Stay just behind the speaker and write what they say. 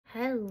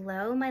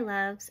Hello, my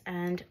loves,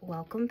 and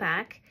welcome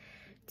back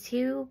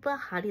to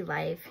Bahati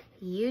Life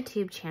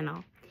YouTube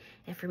channel.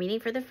 If you're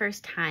meeting for the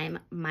first time,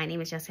 my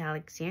name is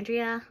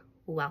Alexandria.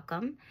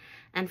 Welcome.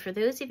 And for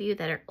those of you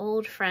that are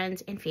old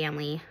friends and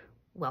family,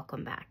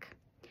 welcome back.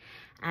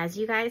 As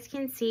you guys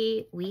can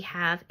see, we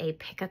have a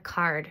pick a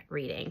card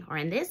reading, or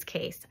in this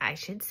case, I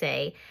should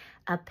say,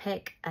 a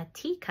pick a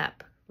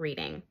teacup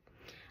reading.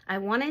 I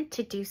wanted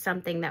to do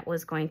something that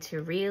was going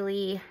to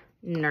really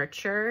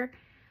nurture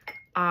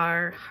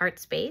our heart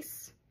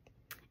space.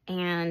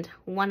 And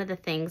one of the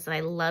things that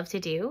I love to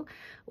do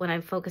when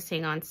I'm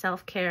focusing on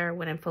self-care,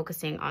 when I'm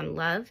focusing on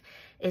love,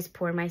 is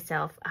pour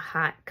myself a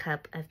hot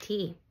cup of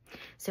tea.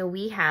 So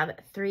we have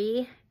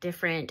 3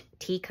 different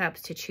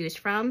teacups to choose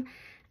from,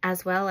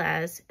 as well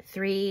as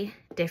 3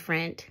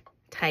 different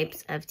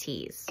types of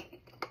teas.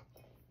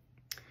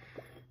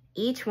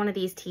 Each one of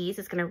these teas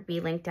is going to be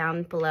linked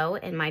down below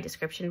in my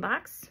description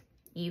box.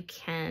 You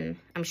can,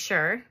 I'm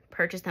sure,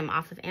 purchase them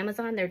off of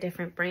Amazon. They're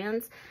different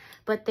brands,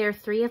 but they're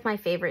 3 of my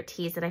favorite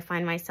teas that I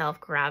find myself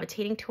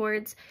gravitating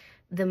towards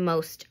the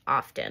most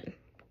often.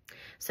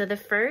 So the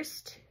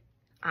first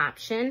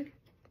option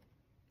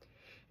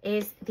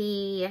is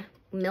the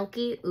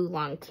milky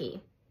oolong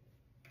tea.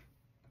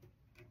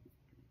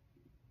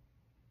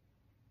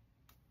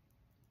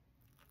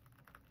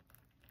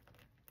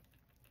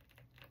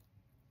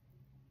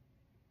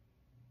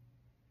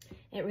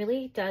 It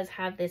really does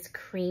have this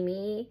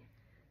creamy,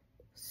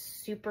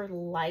 super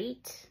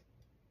light,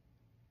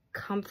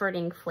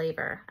 comforting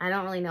flavor. I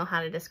don't really know how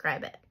to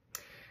describe it,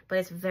 but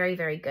it's very,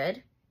 very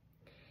good.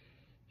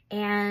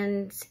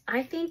 And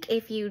I think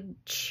if you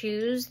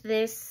choose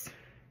this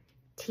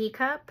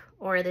teacup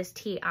or this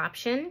tea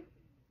option,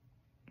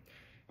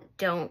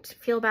 don't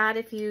feel bad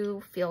if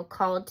you feel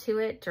called to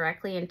it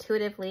directly,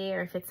 intuitively,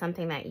 or if it's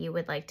something that you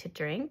would like to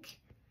drink.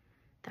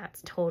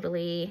 That's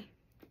totally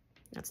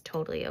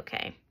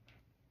okay.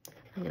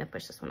 I'm gonna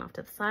push this one off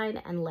to the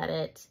side and let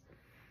it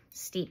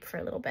steep for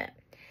a little bit.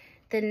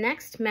 The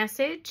next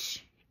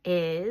message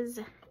is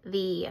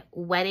the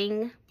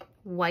wedding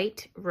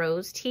white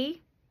rose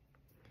tea.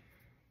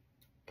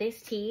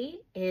 This tea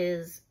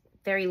is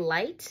very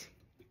light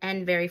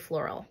and very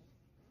floral.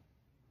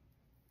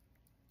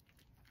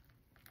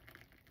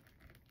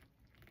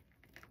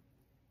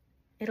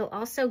 It'll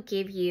also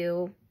give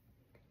you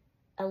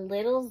a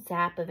little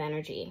zap of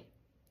energy.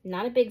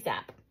 Not a big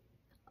zap,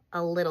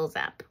 a little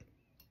zap.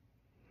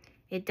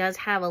 It does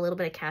have a little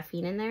bit of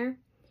caffeine in there,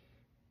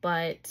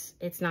 but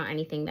it's not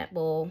anything that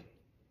will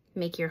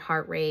make your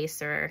heart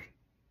race or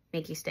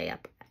make you stay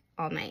up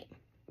all night.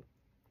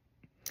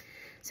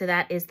 So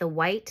that is the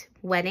white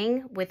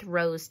wedding with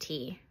rose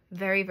tea.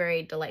 Very,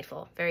 very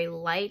delightful. Very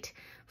light,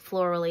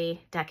 florally,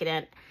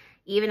 decadent.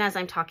 Even as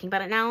I'm talking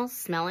about it now,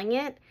 smelling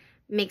it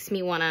makes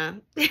me want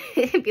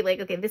to be like,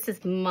 okay, this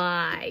is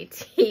my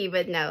tea.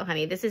 But no,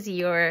 honey, this is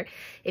your,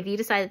 if you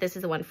decide that this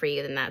is the one for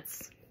you, then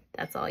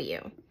that's all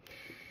you.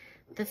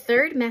 The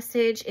third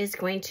message is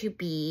going to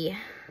be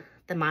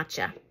the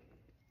matcha.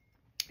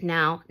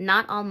 Now,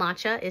 not all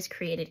matcha is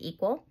created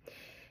equal.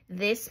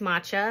 This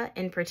matcha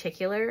in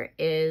particular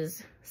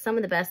is some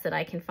of the best that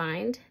I can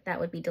find that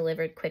would be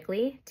delivered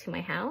quickly to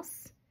my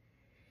house.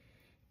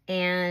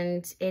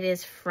 And it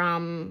is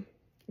from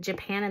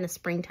Japan in the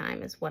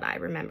springtime is what I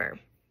remember.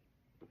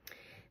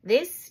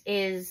 This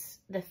is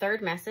the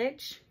third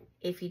message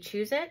if you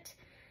choose it.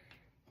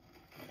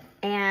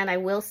 And I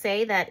will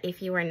say that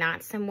if you are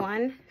not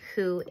someone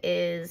who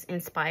is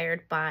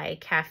inspired by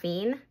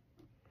caffeine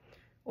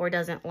or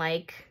doesn't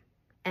like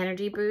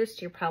energy boost,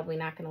 you're probably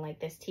not going to like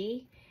this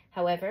tea.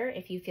 However,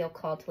 if you feel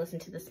called to listen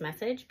to this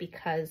message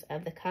because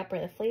of the cup or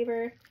the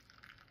flavor,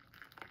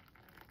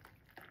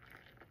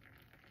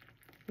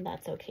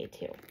 that's okay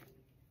too.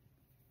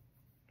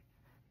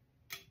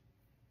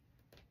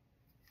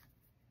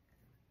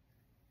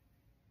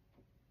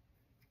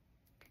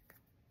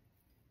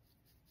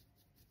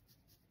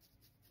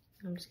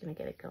 I'm just going to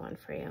get it going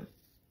for you.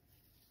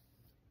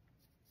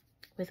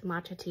 With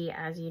matcha tea,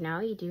 as you know,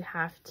 you do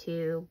have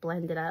to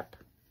blend it up.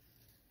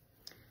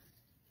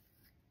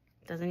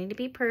 Doesn't need to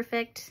be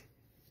perfect,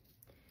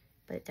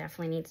 but it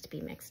definitely needs to be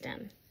mixed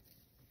in.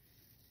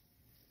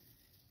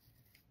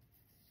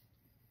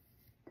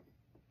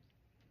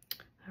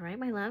 All right,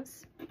 my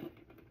loves.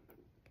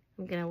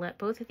 I'm going to let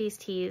both of these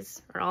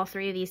teas, or all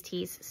 3 of these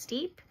teas,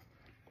 steep.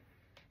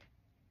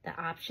 The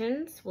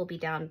options will be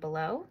down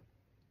below.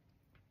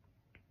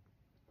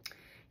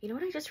 You know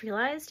what I just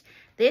realized?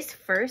 This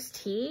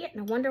first tea,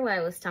 no wonder why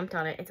I was stumped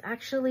on it. It's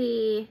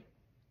actually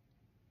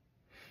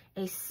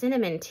a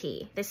cinnamon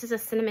tea. This is a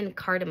cinnamon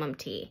cardamom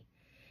tea.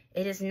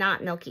 It is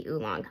not milky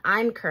oolong.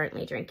 I'm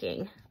currently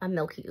drinking a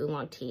milky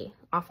oolong tea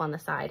off on the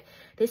side.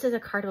 This is a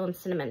cardamom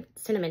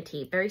cinnamon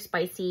tea. Very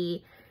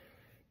spicy,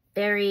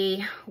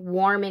 very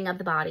warming of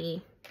the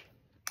body.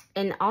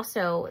 And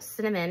also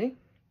cinnamon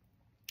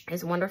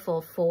is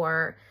wonderful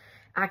for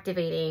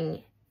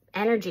activating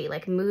energy,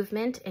 like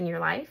movement in your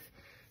life.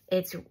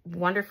 It's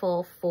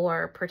wonderful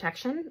for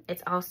protection.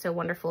 It's also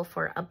wonderful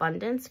for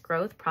abundance,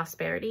 growth,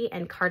 prosperity,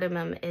 and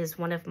cardamom is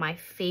one of my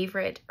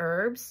favorite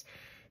herbs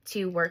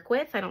to work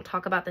with. I don't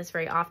talk about this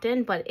very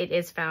often, but it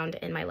is found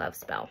in my love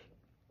spell.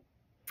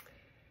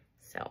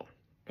 So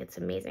it's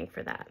amazing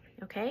for that,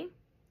 okay?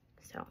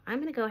 So I'm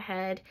gonna go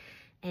ahead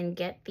and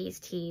get these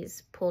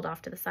teas pulled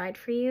off to the side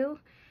for you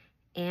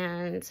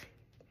and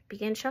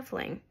begin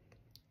shuffling.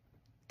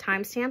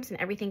 Timestamps and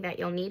everything that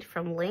you'll need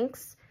from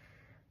links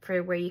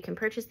for where you can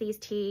purchase these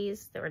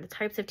teas, or the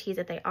types of teas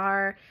that they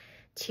are,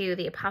 to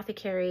the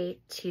Apothecary,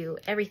 to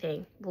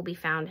everything will be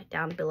found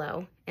down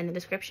below in the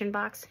description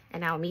box,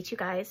 and I'll meet you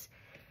guys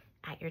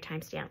at your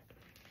timestamp.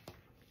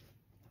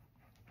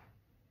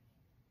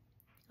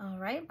 All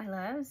right, my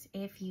loves,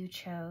 if you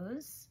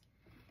chose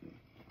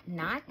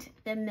not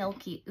the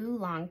milky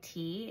oolong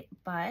tea,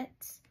 but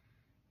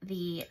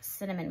the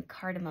cinnamon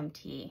cardamom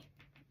tea,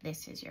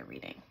 this is your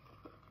reading.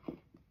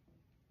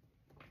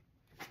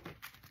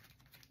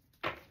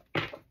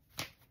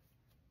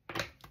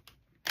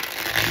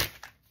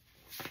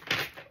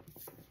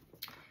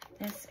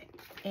 This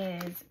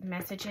is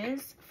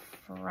messages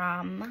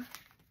from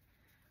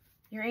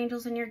your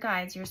angels and your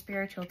guides, your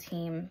spiritual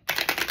team.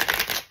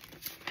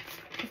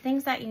 The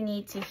things that you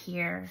need to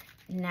hear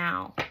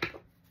now.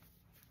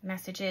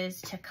 Messages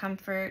to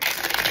comfort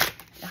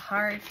the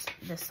heart,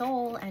 the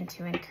soul, and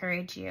to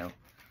encourage you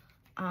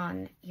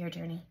on your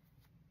journey.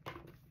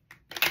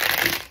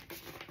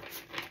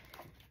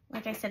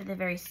 Like I said at the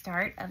very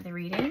start of the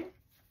reading,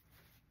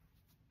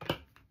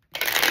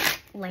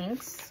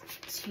 links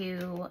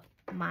to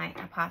my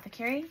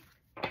Apothecary,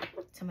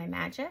 to my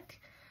Magick,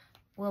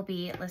 will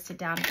be listed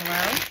down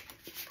below,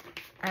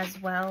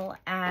 as well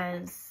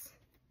as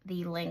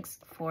the links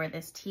for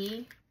this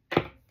tea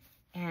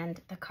and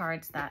the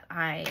cards that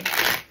I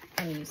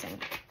am using.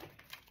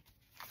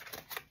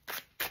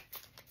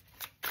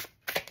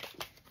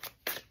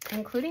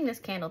 Including this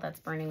candle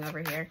that's burning over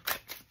here.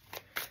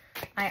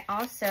 I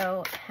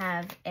also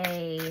have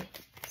a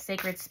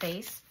Sacred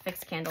Space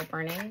fixed candle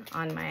burning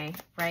on my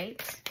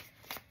right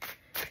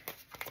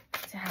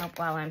to help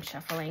while I'm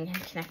shuffling and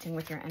connecting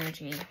with your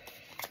energy.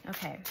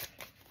 Okay,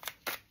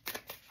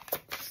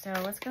 so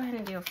let's go ahead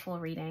and do a full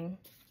reading.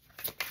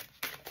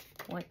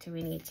 What do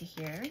we need to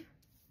hear?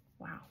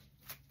 Wow.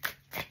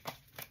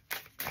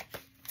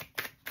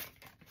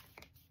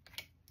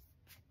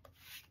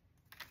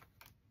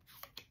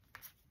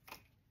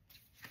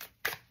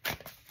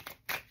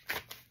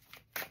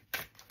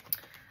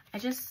 I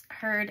just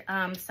heard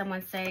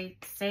someone say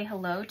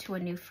hello to a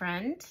new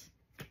friend.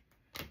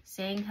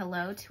 Saying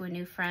hello to a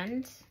new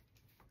friend. So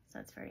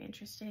that's very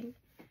interesting.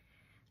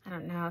 I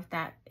don't know if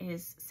that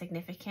is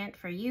significant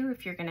for you,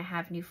 if you're going to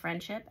have new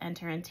friendship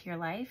enter into your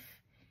life.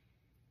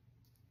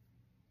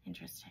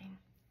 Interesting.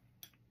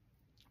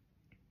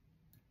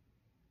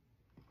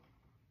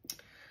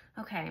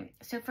 Okay,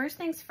 so first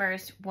things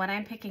first, what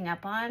I'm picking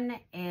up on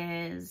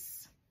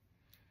is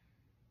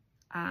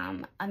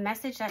a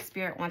message that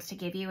Spirit wants to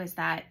give you is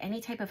that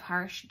any type of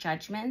harsh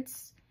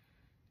judgments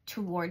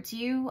towards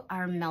you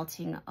are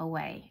melting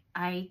away.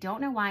 I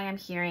don't know why I'm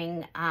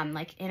hearing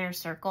like inner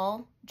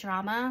circle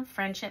drama,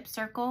 friendship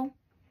circle.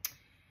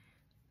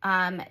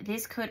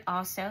 This could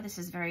also, this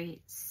is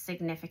very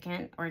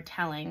significant or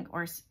telling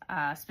or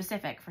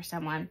specific for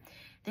someone.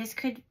 This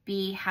could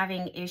be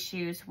having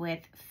issues with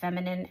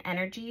feminine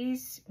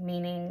energies,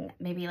 meaning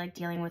maybe like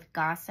dealing with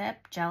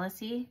gossip,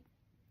 jealousy,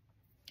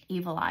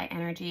 evil eye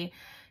energy.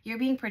 You're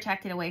being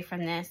protected away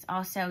from this.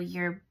 Also,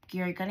 you're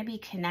going to be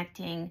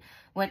connecting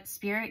what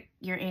Spirit,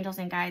 your angels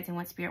and guides, and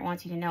what Spirit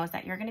wants you to know is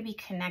that you're going to be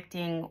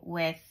connecting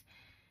with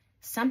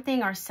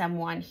something or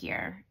someone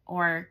here,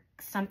 or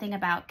something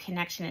about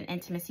connection and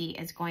intimacy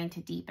is going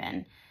to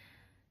deepen.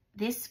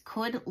 This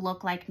could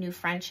look like new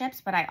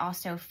friendships, but I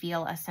also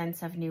feel a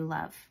sense of new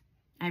love.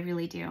 I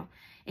really do.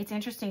 It's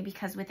interesting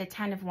because with the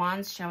 10 of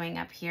Wands showing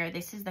up here,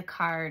 this is the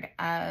card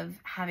of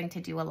having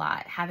to do a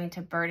lot, having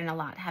to burden a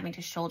lot, having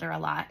to shoulder a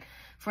lot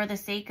for the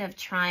sake of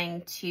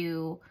trying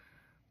to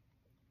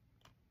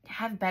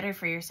have better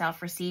for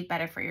yourself, receive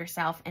better for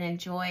yourself, and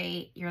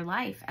enjoy your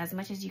life as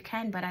much as you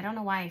can. But I don't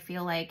know why I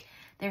feel like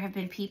there have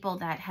been people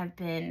that have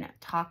been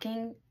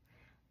talking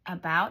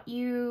about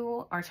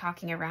you or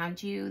talking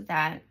around you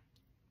that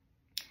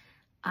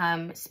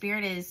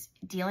Spirit is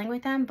dealing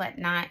with them, but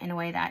not in a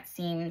way that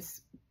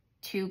seems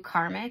too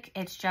karmic.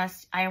 It's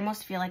just, I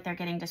almost feel like they're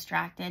getting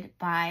distracted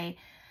by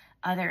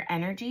other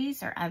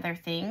energies or other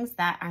things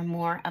that are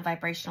more a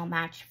vibrational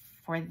match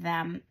for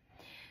them.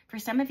 For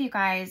some of you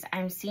guys,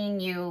 I'm seeing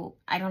you,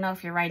 I don't know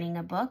if you're writing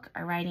a book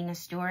or writing a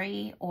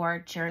story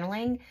or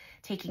journaling,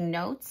 taking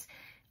notes.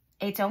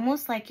 It's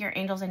almost like your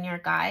angels and your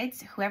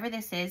guides, whoever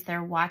this is,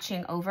 they're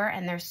watching over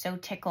and they're so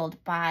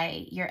tickled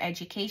by your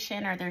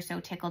education, or they're so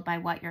tickled by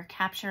what you're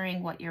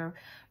capturing, what you're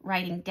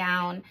writing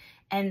down,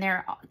 and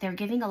they're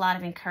giving a lot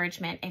of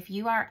encouragement. If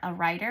you are a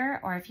writer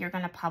or if you're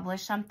going to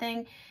publish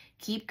something,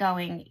 keep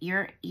going.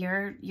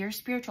 Your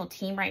spiritual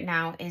team right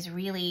now is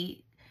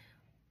really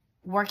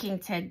working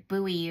to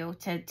buoy you,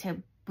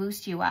 to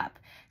boost you up.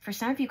 For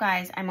some of you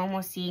guys, I'm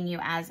almost seeing you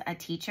as a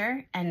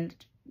teacher and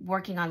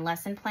working on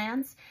lesson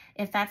plans.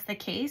 If that's the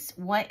case,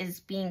 what is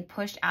being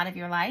pushed out of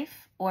your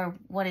life or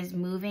what is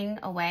moving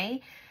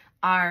away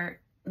are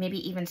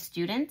maybe even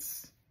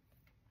students.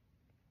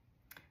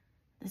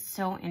 It's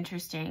so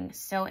interesting,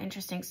 so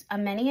interesting.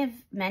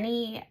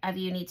 Many of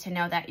you need to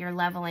know that you're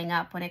leveling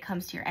up when it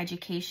comes to your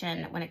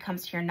education, when it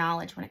comes to your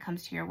knowledge, when it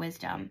comes to your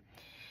wisdom.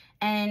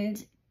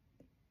 And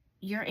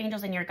your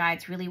angels and your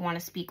guides really want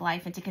to speak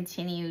life and to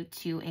continue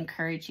to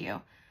encourage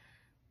you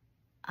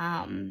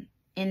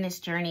in this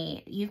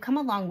journey. You've come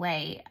a long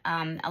way.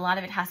 A lot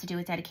of it has to do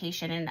with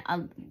dedication,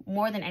 and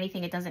more than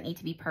anything, it doesn't need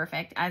to be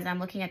perfect. As I'm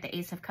looking at the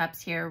Ace of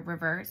Cups here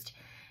reversed,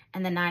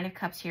 and the Nine of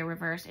Cups here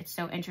reversed, it's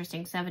so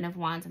interesting. Seven of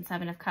Wands and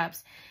Seven of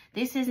Cups.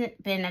 This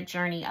hasn't been a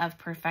journey of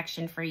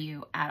perfection for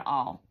you at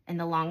all,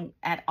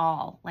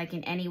 like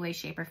in any way,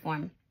 shape, or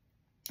form.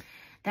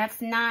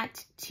 That's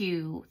not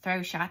to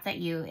throw shots at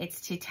you.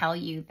 It's to tell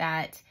you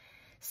that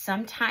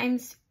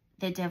sometimes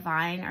the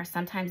divine or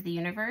sometimes the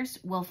universe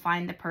will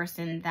find the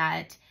person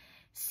that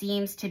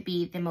seems to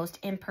be the most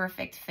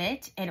imperfect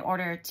fit in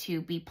order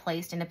to be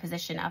placed in a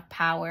position of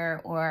power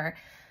or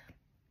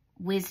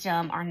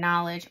wisdom or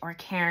knowledge or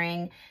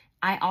caring.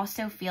 I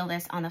also feel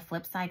this on the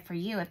flip side for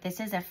you. If this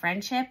is a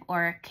friendship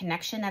or a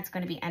connection that's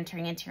going to be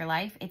entering into your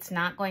life, it's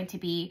not going to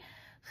be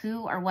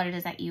who or what it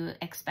is that you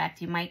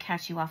expect. You might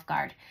catch you off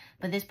guard,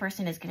 but this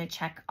person is going to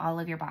check all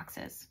of your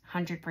boxes,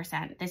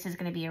 100%. This is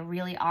going to be a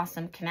really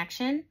awesome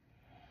connection,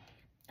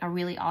 a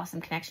really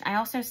awesome connection. I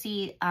also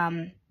see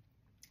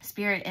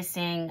Spirit is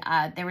saying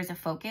there was a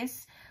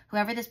focus.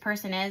 Whoever this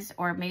person is,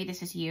 or maybe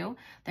this is you,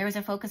 there was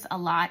a focus a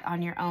lot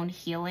on your own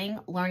healing,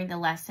 learning the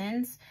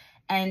lessons,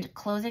 and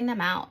closing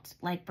them out,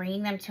 like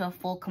bringing them to a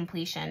full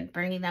completion,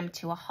 bringing them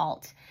to a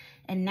halt.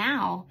 And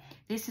now,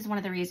 this is one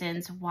of the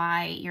reasons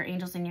why your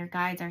angels and your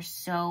guides are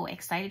so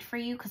excited for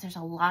you, because there's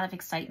a lot of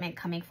excitement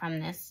coming from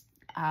this,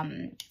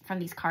 from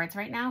these cards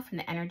right now, from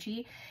the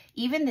energy.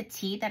 Even the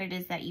tea that it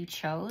is that you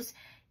chose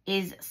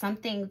is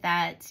something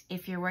that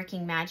if you're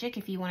working magic,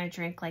 if you want to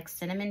drink like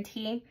cinnamon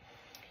tea,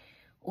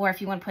 or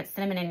if you want to put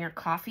cinnamon in your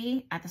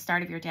coffee at the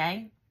start of your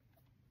day,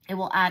 it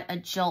will add a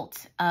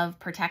jolt of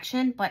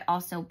protection, but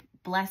also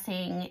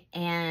blessing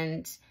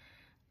and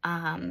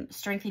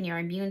strengthen your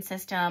immune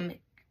system,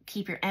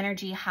 keep your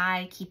energy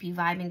high, keep you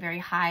vibing very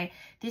high.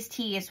 This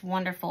tea is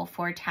wonderful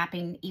for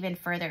tapping even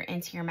further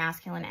into your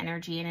masculine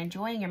energy and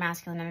enjoying your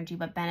masculine energy,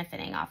 but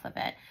benefiting off of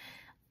it.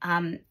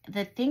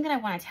 The thing that I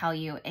want to tell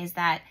you is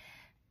that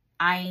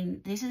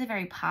this is a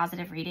very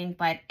positive reading,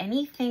 but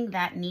anything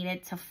that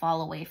needed to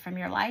fall away from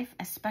your life,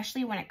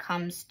 especially when it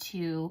comes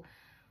to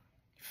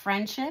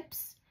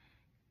friendships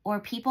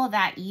or people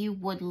that you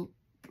would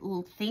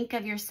think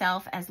of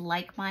yourself as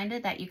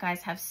like-minded, that you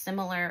guys have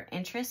similar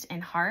interests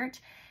in heart,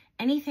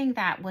 anything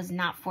that was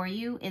not for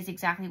you is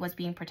exactly what's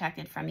being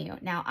protected from you.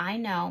 Now, I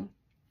know,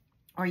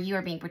 or you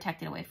are being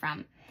protected away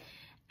from.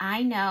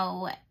 I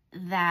know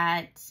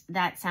that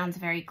that sounds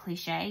very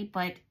cliche,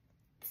 but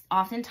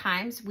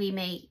oftentimes we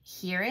may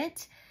hear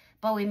it,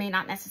 but we may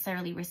not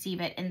necessarily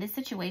receive it. In this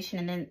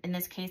situation, and in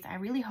this case, I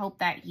really hope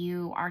that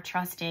you are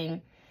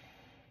trusting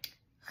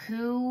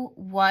who,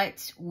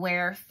 what,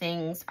 where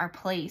things are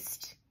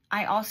placed.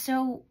 I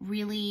also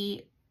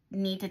really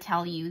need to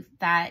tell you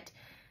that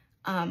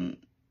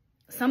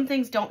some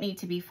things don't need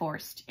to be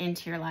forced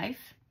into your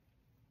life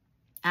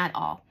at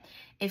all.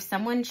 If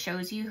someone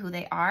shows you who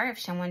they are, if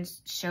someone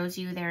shows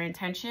you their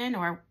intention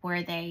or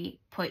where they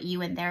put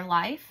you in their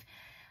life,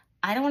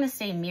 I don't want to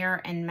say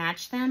mirror and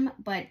match them,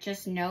 but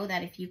just know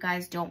that if you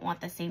guys don't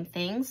want the same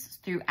things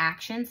through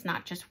actions,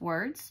 not just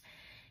words,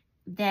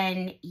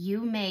 then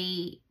you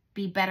may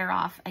be better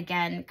off,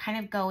 again,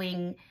 kind of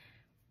going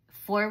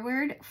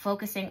forward,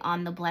 focusing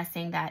on the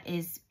blessing that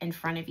is in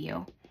front of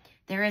you.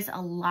 There is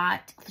a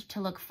lot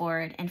to look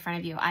forward in front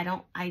of you.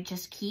 I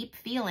just keep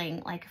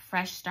feeling like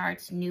fresh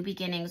starts, new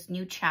beginnings,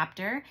 new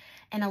chapter,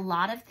 and a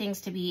lot of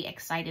things to be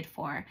excited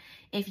for.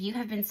 If you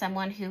have been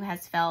someone who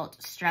has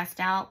felt stressed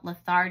out,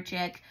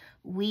 lethargic,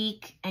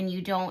 weak, and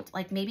you don't,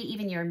 like maybe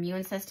even your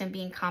immune system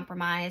being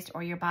compromised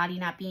or your body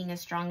not being as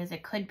strong as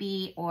it could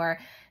be, or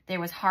there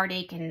was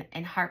heartache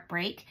and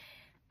heartbreak,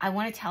 I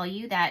want to tell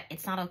you that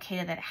it's not okay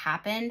that it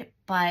happened,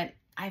 but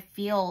I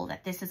feel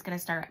that this is going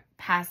to start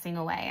passing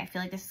away. I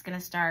feel like this is going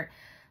to start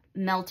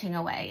melting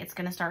away. It's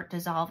going to start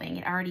dissolving.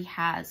 It already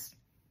has.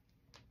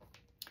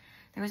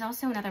 There was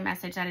also another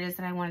message that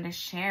I wanted to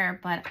share,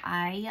 but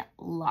I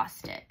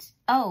lost it.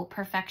 Oh,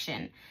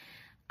 perfection.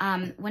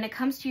 When it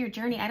comes to your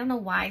journey, I don't know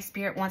why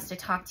Spirit wants to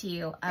talk to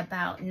you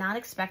about not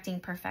expecting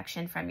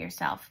perfection from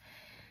yourself,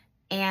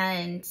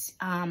 and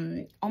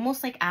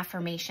almost like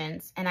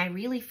affirmations. And I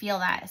really feel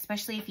that,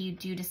 especially if you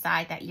do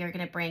decide that you're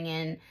going to bring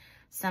in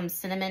some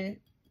cinnamon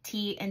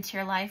tea into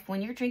your life.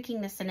 When you're drinking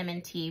the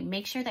cinnamon tea,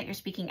 make sure that you're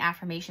speaking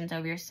affirmations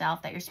over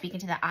yourself, that you're speaking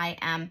to the I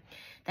am,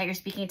 that you're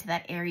speaking to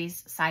that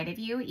Aries side of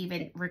you,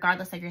 even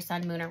regardless of your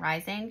sun, moon, or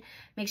rising.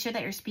 Make sure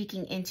that you're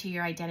speaking into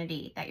your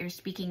identity, that you're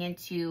speaking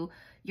into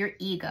your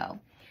ego.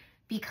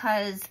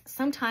 Because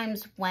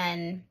sometimes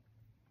when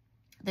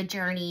the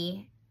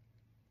journey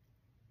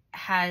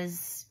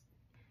has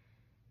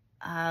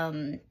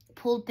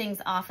pulled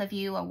things off of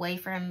you, away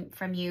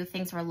from you.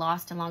 Things were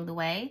lost along the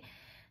way.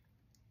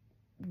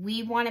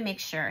 We want to make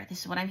sure,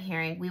 this is what I'm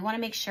hearing, we want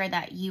to make sure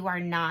that you are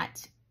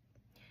not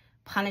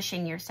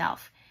punishing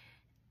yourself.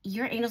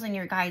 Your angels and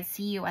your guides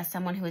see you as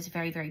someone who is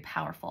very, very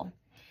powerful.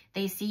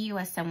 They see you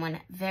as someone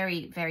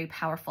very, very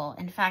powerful.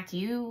 In fact,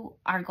 you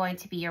are going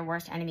to be your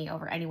worst enemy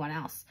over anyone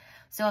else.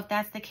 So if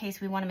that's the case,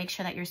 we want to make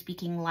sure that you're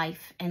speaking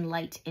life and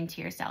light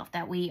into yourself,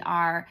 that we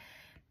are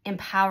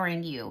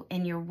empowering you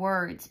in your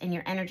words, in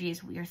your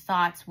energies, your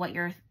thoughts, what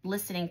you're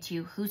listening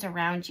to, who's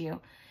around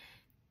you.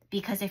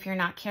 Because if you're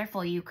not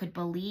careful, you could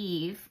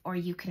believe or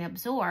you can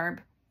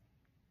absorb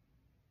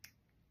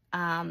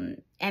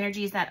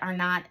energies that are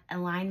not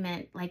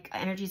alignment, like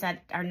energies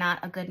that are not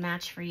a good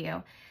match for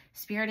you.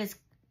 Spirit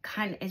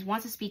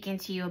wants to speak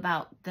into you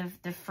about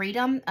the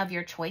freedom of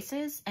your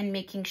choices and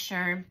making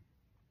sure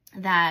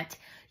that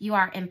you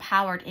are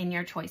empowered in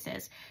your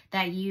choices,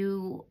 that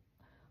you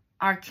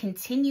are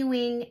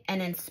continuing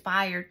and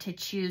inspired to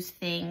choose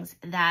things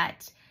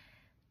that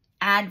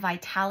add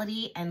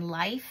vitality and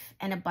life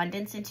and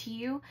abundance into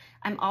you.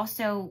 I'm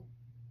also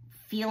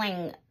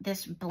feeling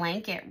this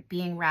blanket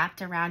being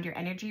wrapped around your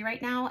energy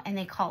right now, and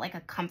they call it like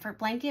a comfort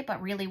blanket,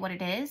 but really what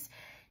it is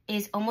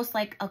almost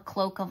like a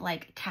cloak of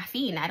like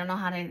caffeine. I don't know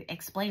how to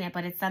explain it,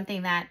 but it's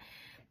something that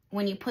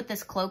when you put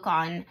this cloak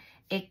on,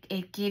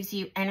 it gives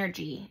you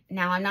energy.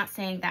 Now, I'm not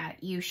saying that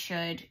you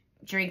should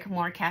drink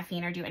more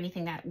caffeine or do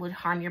anything that would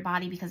harm your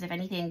body, because if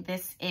anything,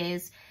 this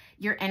is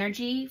your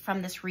energy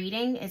from this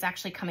reading is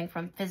actually coming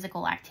from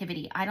physical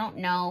activity. I don't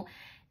know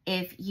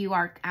if you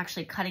are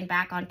actually cutting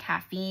back on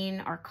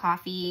caffeine or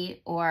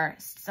coffee or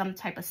some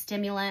type of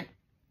stimulant,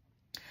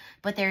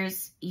 but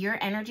your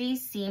energy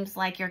seems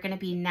like you're going to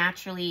be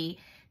naturally,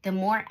 the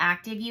more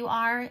active you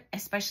are,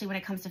 especially when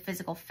it comes to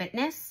physical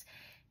fitness,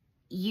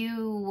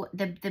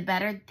 the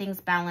better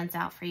things balance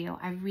out for you.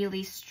 I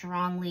really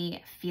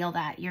strongly feel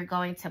that. You're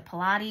going to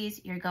Pilates,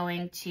 you're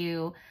going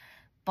to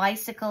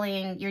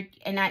bicycling,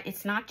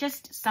 it's not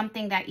just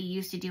something that you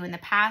used to do in the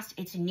past,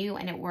 it's new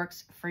and it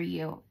works for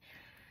you.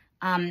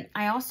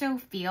 I also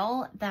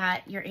feel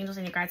that your angels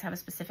and your guides have a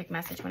specific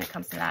message when it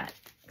comes to that.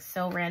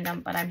 So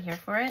random, but I'm here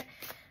for it.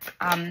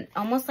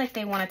 Almost like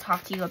they want to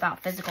talk to you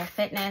about physical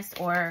fitness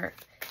or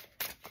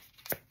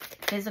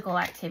physical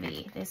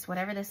activity.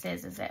 Whatever this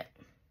is it?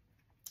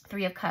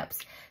 Three of Cups.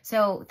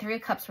 So Three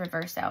of Cups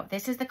reverso.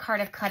 This is the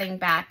card of cutting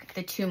back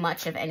the too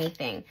much of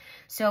anything.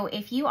 So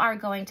if you are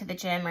going to the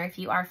gym or if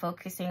you are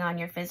focusing on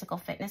your physical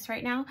fitness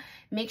right now,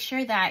 make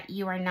sure that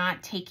you are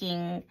not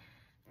taking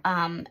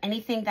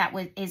anything that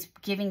is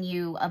giving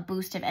you a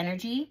boost of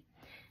energy.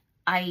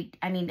 I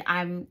mean,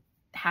 I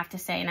have to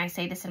say, and I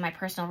say this in my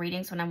personal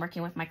readings when I'm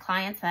working with my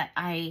clients, that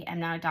I am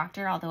not a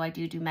doctor, although I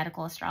do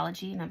medical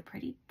astrology and I'm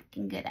pretty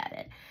freaking good at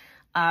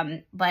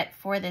it. But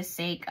for the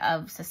sake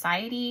of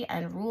society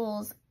and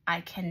rules, I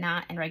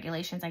cannot, and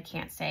regulations, I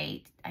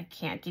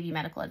can't give you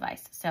medical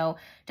advice. So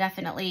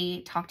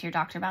definitely talk to your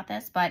doctor about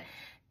this. But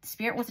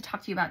Spirit wants to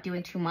talk to you about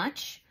doing too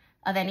much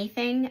of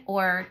anything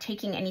or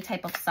taking any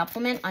type of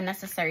supplement,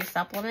 unnecessary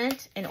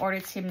supplement, in order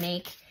to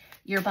make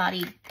your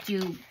body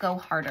go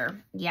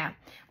harder. Yeah.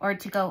 Or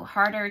to go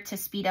harder to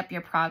speed up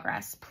your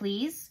progress.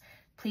 Please,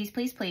 please,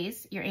 please,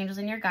 please, your angels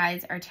and your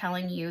guides are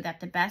telling you that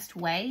the best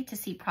way to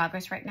see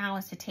progress right now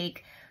is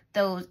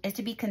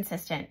to be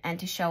consistent and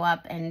to show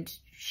up and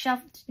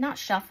not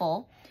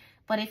shuffle,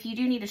 but if you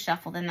do need to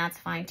shuffle, then that's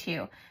fine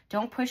too.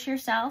 Don't push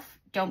yourself.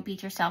 Don't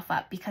beat yourself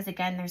up, because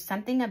again, there's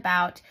something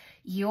about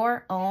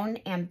your own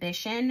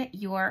ambition,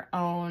 your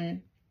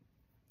own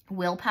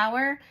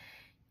willpower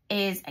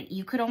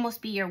you could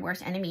almost be your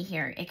worst enemy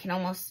here. It can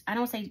almost, I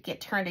don't say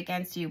get turned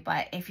against you,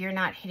 but if you're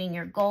not hitting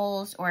your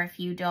goals or if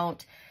you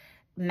don't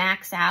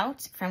max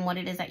out from what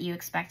it is that you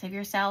expect of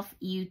yourself,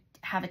 you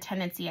have a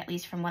tendency, at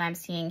least from what I'm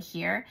seeing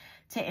here,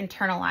 to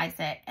internalize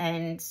it.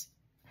 And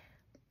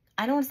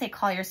I don't want to say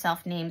call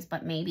yourself names,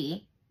 but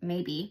maybe,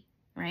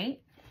 right?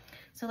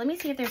 So let me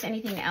see if there's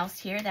anything else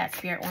here that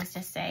Spirit wants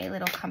to say,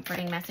 little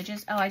comforting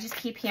messages. Oh, I just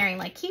keep hearing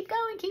like, keep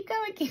going, keep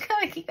going, keep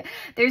going, keep going.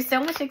 There's so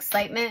much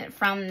excitement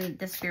from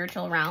the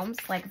spiritual realms,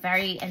 like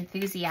very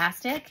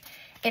enthusiastic.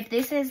 If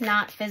this is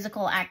not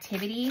physical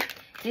activity,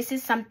 this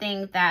is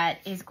something that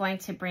is going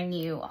to bring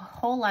you a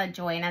whole lot of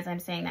joy. And as I'm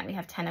saying that, we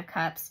have 10 of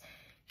Cups,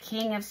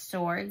 King of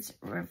Swords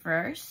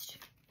reversed,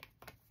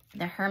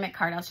 the Hermit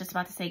card. I was just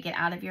about to say, get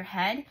out of your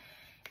head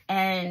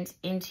and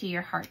into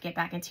your heart, get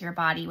back into your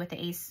body, with the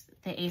Ace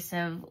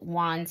of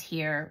Wands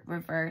here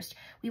reversed.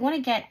 We want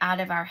to get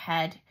out of our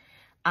head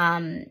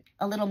a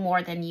little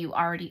more than you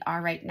already are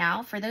right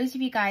now. For those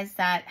of you guys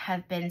that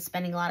have been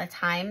spending a lot of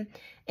time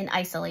in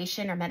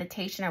isolation or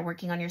meditation or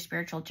working on your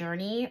spiritual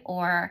journey,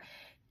 or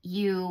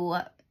you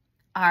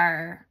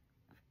are,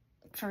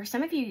 for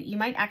some of you, you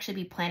might actually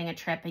be planning a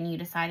trip and you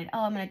decided,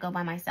 oh, I'm going to go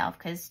by myself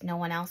because no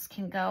one else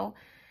can go.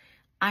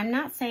 I'm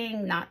not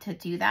saying not to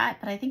do that,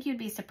 but I think you'd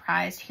be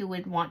surprised who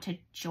would want to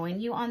join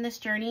you on this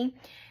journey.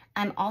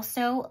 I'm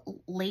also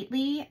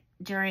lately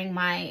during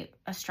my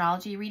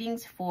astrology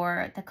readings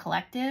for the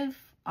collective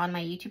on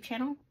my YouTube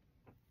channel,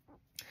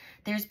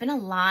 there's been a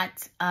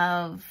lot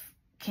of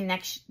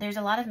connection. There's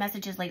a lot of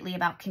messages lately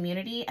about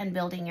community and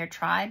building your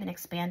tribe and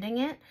expanding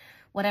it,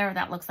 whatever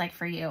that looks like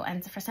for you.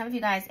 And for some of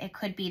you guys, it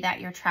could be that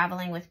you're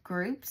traveling with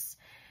groups,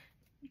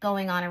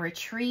 going on a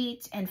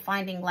retreat, and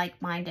finding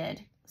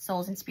like-minded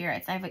souls and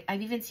spirits.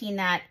 I've even seen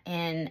that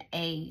in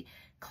a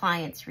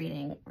client's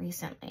reading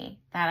recently,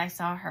 that I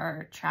saw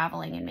her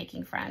traveling and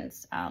making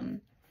friends,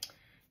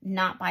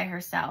 not by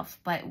herself,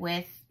 but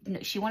with,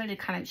 she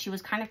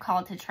was kind of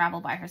called to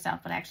travel by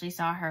herself, but I actually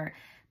saw her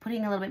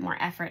putting a little bit more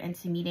effort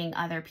into meeting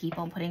other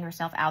people and putting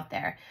herself out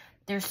there.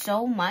 There's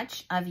so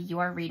much of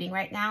your reading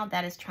right now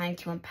that is trying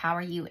to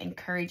empower you,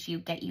 encourage you,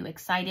 get you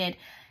excited,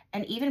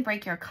 and even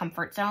break your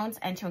comfort zones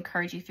and to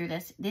encourage you through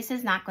this. This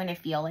is not going to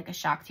feel like a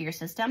shock to your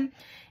system.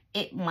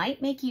 It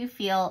might make you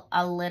feel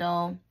a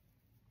little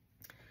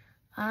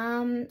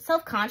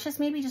self-conscious,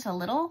 maybe just a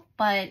little,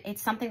 but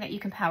it's something that you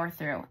can power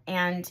through.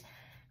 And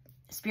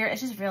Spirit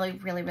is just really,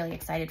 really, really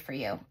excited for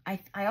you.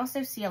 I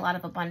also see a lot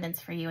of abundance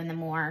for you in the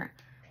more,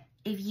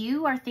 if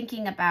you are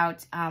thinking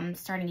about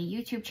starting a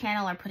YouTube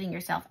channel or putting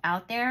yourself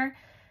out there,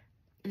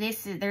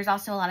 there's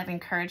also a lot of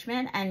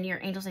encouragement, and your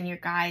angels and your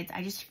guides,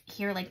 I just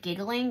hear like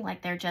giggling,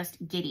 like they're just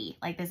giddy,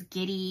 like this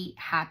giddy,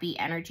 happy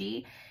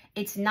energy.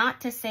 It's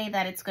not to say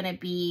that it's going to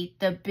be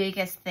the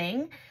biggest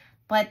thing,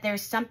 but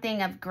there's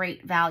something of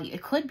great value.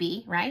 It could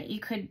be, right? You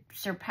could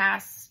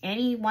surpass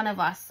any one of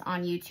us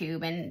on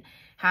YouTube and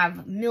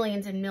have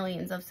millions and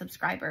millions of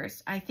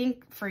subscribers. I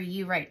think for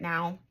you right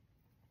now,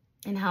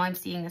 and how I'm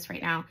seeing this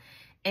right now,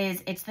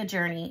 is it's the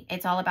journey.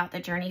 It's all about the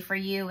journey for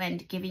you,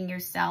 and giving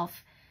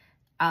yourself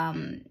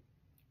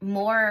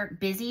more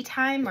busy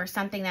time, or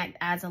something that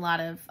adds a lot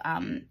of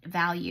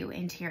value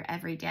into your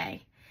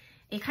everyday.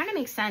 It kind of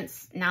makes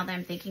sense now that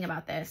I'm thinking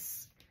about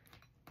this,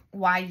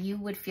 why you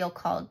would feel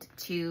called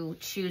to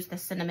choose the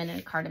cinnamon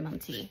and cardamom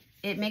tea.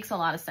 It makes a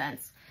lot of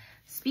sense.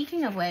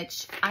 Speaking of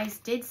which, I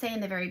did say in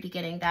the very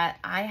beginning that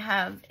I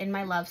have in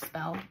my love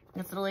spell,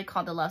 it's literally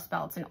called the love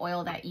spell. It's an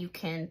oil that you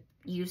can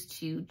use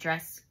to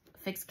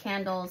fix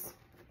candles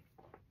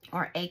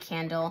or a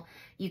candle.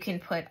 You can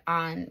put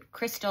on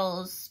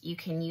crystals. You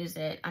can use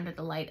it under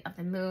the light of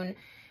the moon.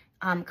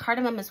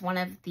 Cardamom is one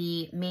of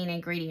the main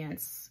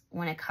ingredients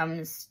when it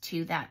comes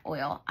to that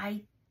oil.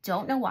 I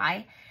don't know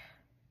why,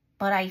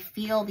 but I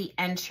feel the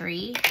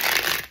entry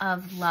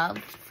of love,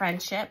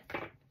 friendship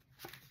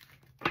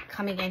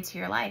coming into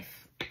your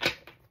life.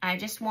 I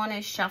just want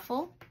to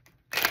shuffle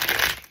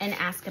and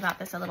ask about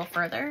this a little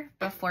further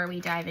before we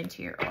dive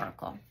into your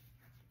oracle.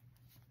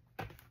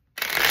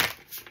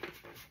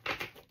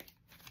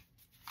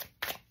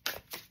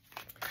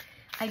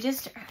 I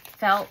just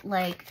felt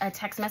like a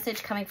text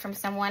message coming from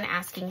someone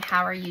asking,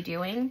 how are you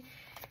doing?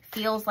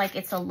 Feels like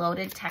it's a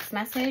loaded text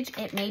message.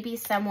 It may be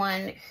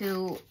someone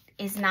who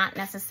is not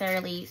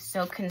necessarily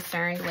so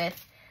concerned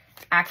with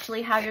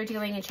actually how you're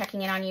doing and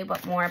checking in on you,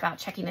 but more about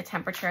checking the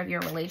temperature of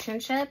your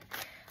relationship.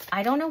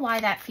 I don't know why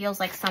that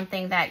feels like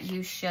something that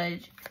you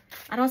should,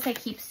 I don't say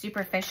keep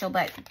superficial,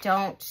 but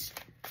don't,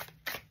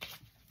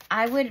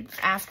 I would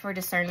ask for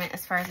discernment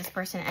as far as this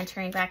person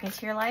entering back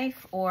into your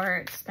life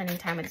or spending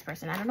time with this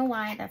person. I don't know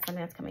why that's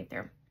something that's coming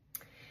through.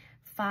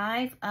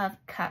 5 of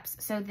Cups.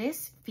 So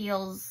this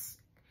feels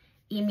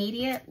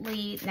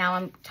immediately, now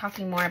I'm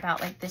talking more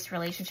about like this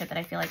relationship that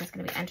I feel like is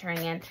going to be entering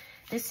in.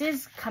 This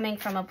is coming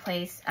from a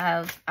place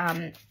of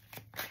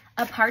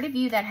a part of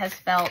you that has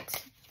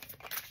felt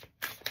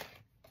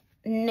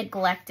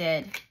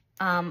neglected,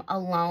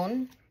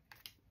 alone.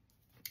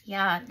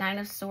 Yeah, 9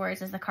 of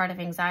Swords is the card of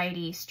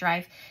anxiety,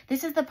 strife.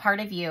 This is the part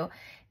of you.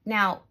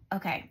 Now,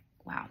 okay,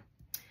 wow.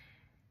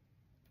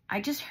 I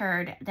just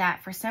heard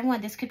that for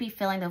someone, this could be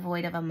filling the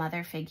void of a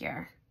mother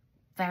figure.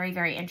 Very,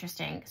 very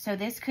interesting. So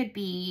this could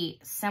be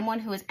someone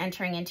who is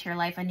entering into your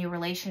life, a new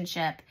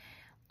relationship,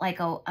 like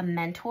a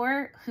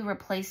mentor who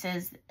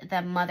replaces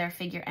the mother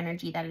figure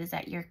energy that is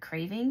that you're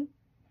craving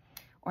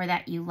or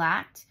that you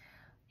lacked.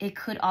 It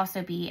could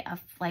also be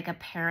like a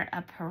parent,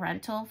 a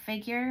parental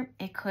figure.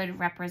 It could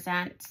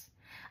represent,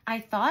 I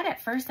thought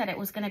at first that it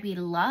was going to be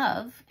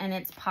love, and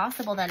it's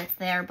possible that it's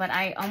there, but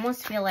I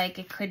almost feel like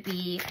it could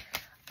be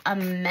a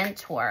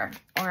mentor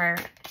or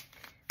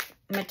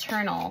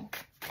maternal.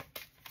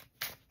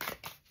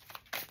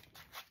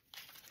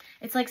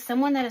 It's like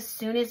someone that as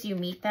soon as you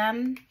meet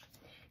them,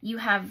 you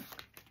have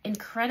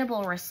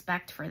incredible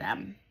respect for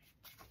them.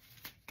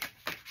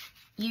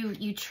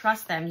 You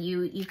trust them.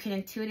 You can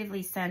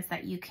intuitively sense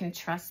that you can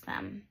trust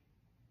them.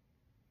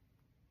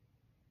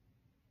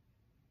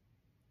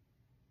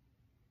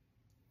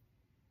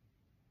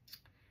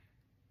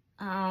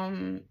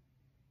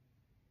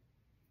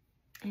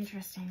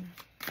 Interesting.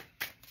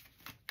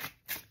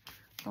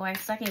 Oh, I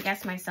second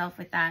guess myself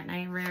with that, and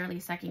I rarely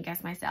second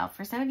guess myself.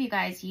 For some of you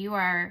guys, you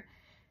are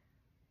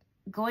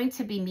going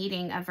to be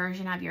meeting a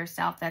version of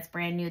yourself that's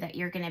brand new, that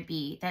you're going to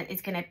be, that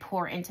is going to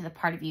pour into the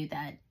part of you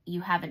that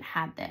you haven't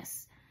had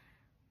this.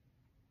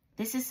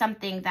 This is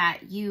something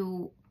that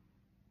you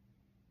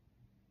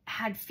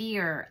had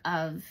fear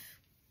of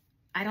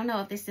I don't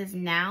know if this is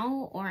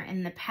now or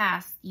in the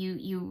past,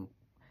 you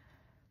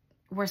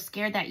were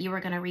scared that you were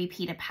going to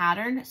repeat a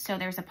pattern. So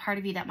there's a part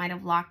of you that might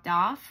have locked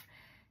off.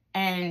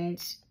 But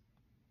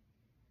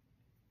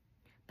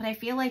I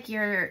feel like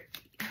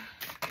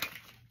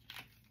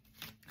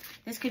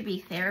this could be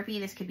therapy,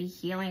 this could be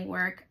healing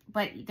work,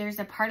 but there's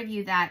a part of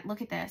you that,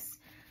 look at this.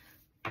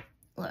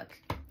 Look,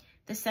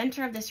 the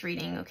center of this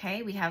reading,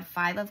 okay, we have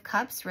 5 of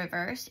Cups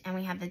reversed and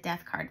we have the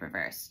Death card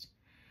reversed.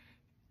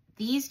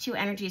 These two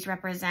energies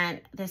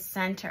represent the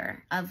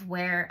center of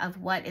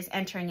what is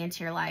entering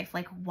into your life,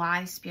 like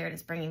why Spirit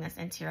is bringing this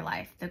into your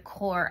life, the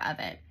core of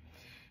it.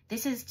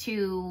 This is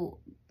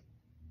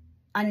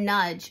a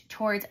nudge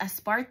towards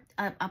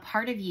a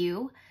part of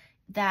you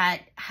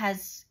that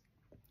has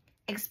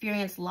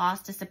experienced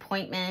loss,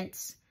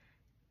 disappointment.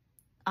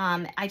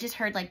 I just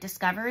heard like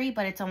discovery,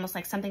 but it's almost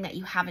like something that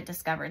you haven't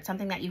discovered,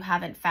 something that you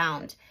haven't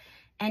found.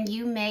 And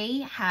you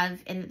may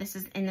have, and this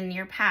is in the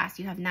near past,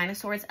 you have 9 of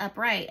Swords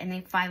upright and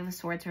then 5 of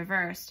Swords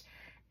reversed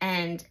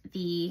and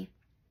the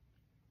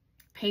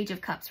Page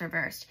of Cups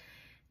reversed.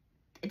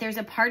 There's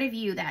a part of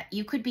you that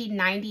you could be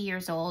 90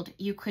 years old,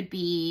 you could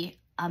be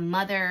a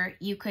mother,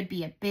 you could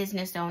be a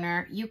business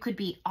owner, you could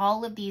be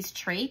all of these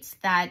traits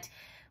that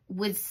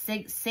would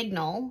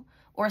signal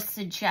or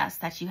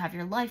suggest that you have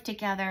your life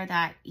together,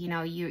 that, you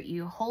know,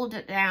 you hold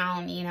it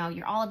down, you know,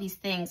 you're all of these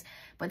things.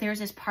 But there's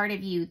this part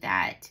of you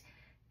that,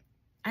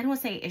 I don't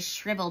want to say is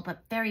shriveled,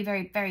 but very,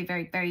 very, very,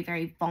 very, very,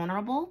 very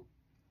vulnerable.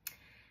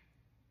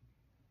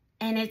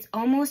 And it's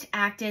almost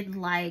acted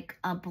like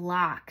a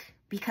block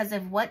because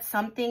of what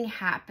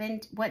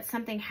happened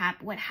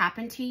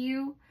to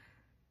you,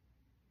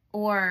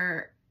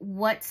 or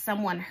what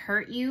someone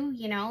hurt you,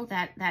 you know,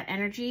 that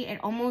energy. It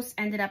almost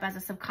ended up as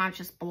a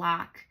subconscious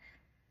block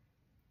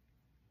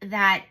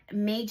that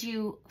made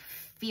you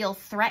feel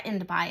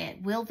threatened by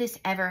it. Will this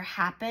ever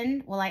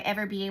happen? Will I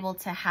ever be able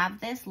to have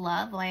this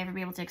love? Will I ever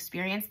be able to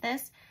experience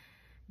this?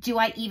 Do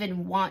I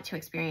even want to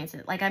experience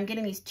it? Like, I'm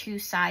getting these two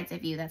sides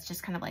of you that's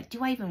just kind of like,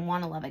 do I even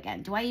want to love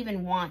again? Do I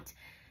even want,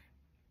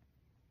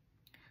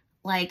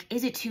 like,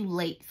 is it too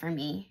late for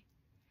me?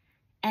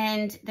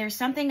 And there's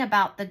something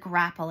about the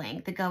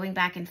grappling, the going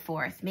back and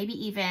forth,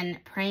 maybe even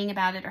praying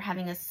about it or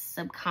having a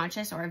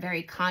subconscious or a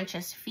very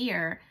conscious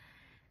fear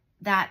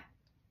that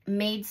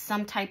made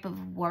some type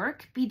of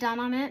work be done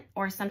on it,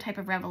 or some type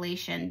of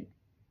revelation.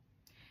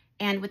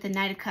 And with the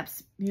Knight of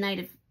Cups, Knight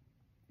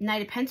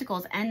of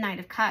Pentacles and Knight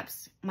of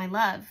Cups, my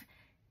love,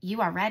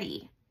 you are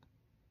ready.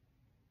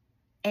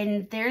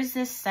 And there's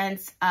this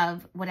sense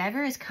of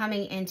whatever is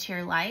coming into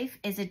your life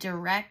is a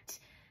direct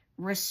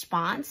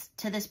response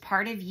to this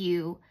part of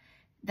you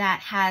that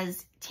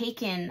has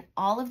taken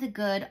all of the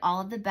good, all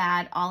of the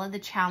bad, all of the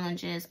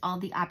challenges, all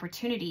of the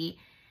opportunity,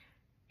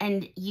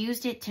 and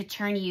used it to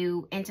turn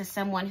you into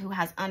someone who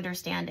has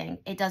understanding.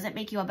 It doesn't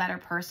make you a better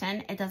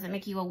person. It doesn't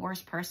make you a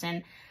worse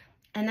person.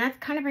 And that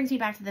kind of brings me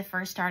back to the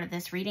first start of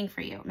this reading for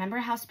you. Remember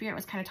how Spirit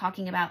was kind of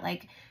talking about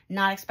like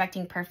not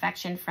expecting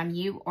perfection from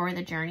you or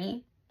the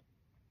journey?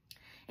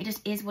 It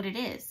just is what it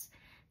is.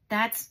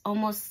 That's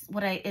almost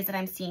what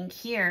I'm seeing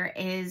here,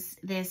 is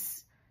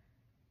this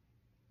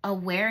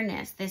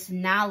awareness, this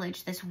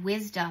knowledge, this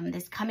wisdom,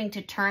 this coming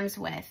to terms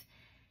with.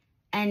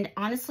 And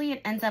honestly,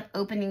 it ends up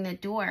opening the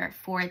door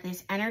for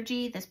this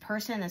energy, this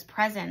person, this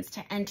presence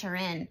to enter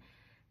in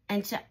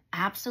and to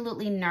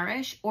absolutely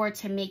nourish, or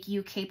to make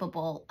you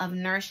capable of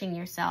nourishing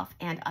yourself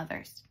and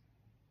others.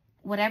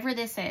 Whatever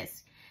this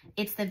is,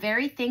 it's the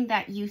very thing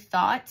that you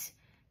thought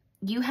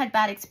you had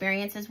bad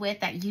experiences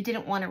with, that you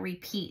didn't want to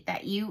repeat,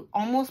 that you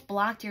almost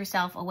blocked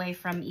yourself away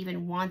from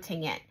even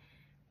wanting it.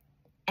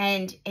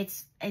 And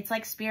it's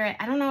like Spirit,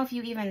 I don't know if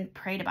you even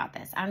prayed about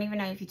this. I don't even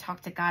know if you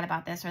talked to God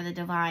about this, or the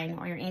divine,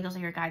 or your angels, or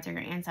your guides, or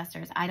your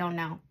ancestors. I don't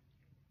know.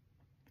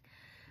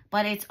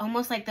 But it's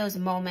almost like those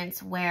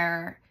moments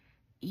where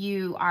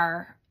you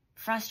are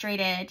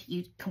frustrated,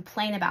 you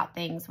complain about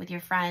things with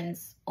your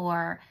friends,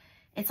 or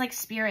it's like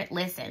Spirit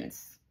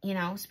listens, you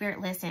know,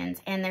 Spirit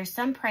listens. And there's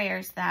some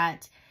prayers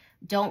that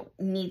don't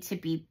need to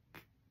be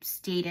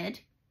stated,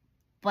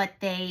 but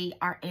they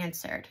are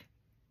answered.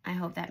 I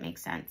hope that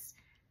makes sense.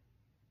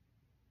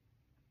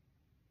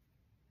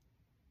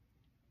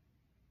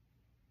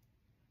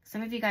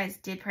 Some of you guys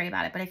did pray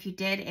about it, but if you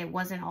did, it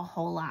wasn't a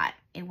whole lot.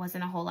 It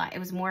wasn't a whole lot. It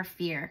was more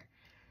fear.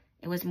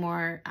 It was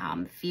more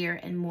fear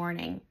and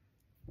mourning.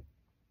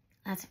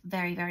 That's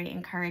very, very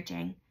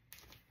encouraging.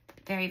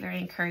 Very, very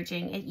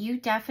encouraging.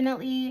 You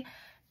definitely,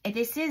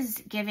 this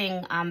is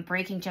giving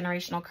breaking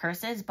generational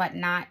curses, but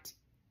not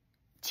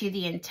to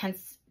the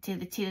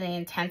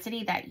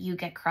intensity that you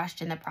get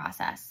crushed in the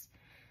process.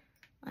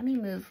 Let me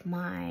move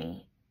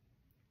my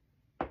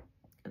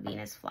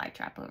Venus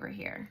flytrap over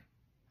here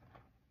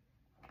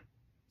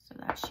so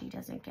that she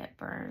doesn't get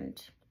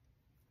burned.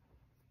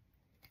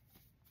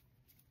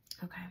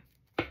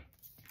 Okay.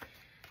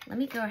 Let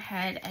me go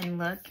ahead and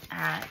look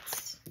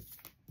at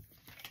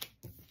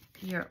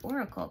your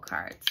oracle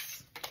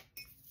cards.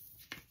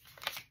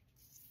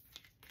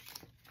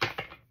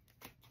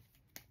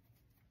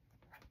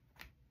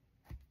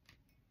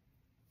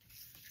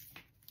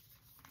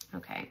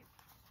 Okay.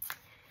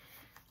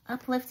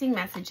 Uplifting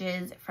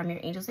messages from your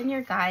angels and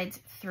your guides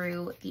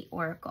through the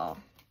oracle.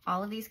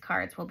 All of these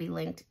cards will be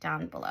linked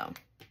down below.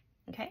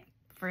 Okay.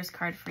 First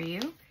card for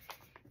you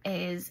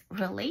is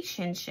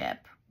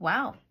relationship.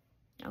 Wow.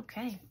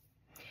 Okay.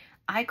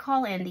 I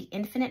call in the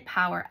infinite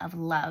power of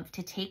love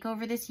to take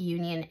over this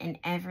union in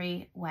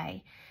every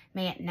way.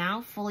 May it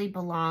now fully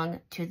belong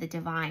to the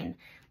divine.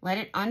 Let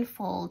it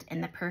unfold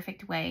in the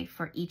perfect way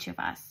for each of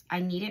us. I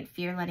needn't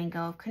fear letting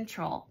go of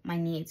control. My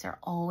needs are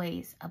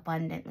always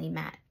abundantly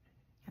met.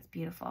 That's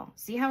beautiful.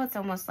 See how it's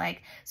almost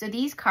like, so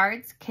these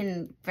cards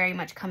can very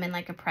much come in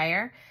like a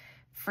prayer.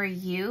 For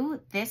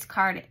you, this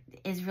card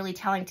is really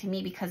telling to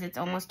me because it's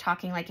almost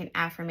talking like an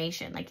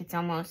affirmation. Like it's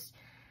almost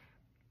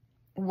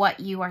what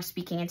you are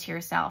speaking into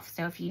yourself.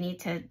 So if you need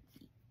to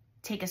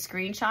take a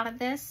screenshot of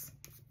this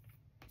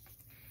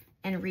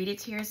and read it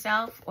to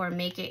yourself or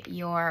make it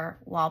your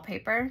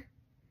wallpaper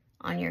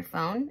on your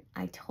phone,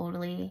 I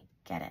totally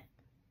get it.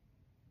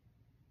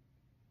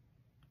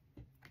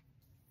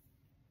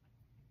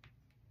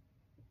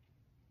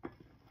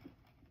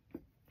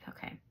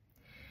 Okay.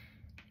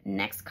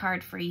 Next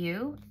card for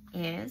you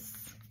is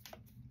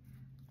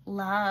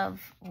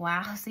love.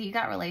 Wow. So you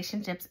got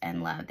relationships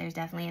and love. There's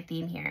definitely a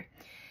theme here.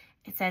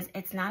 It says,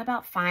 it's not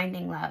about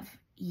finding love.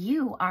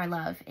 You are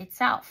love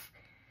itself.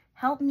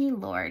 Help me,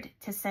 Lord,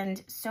 to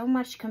send so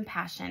much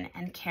compassion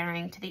and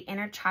caring to the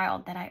inner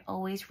child that I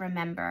always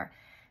remember.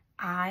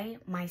 I,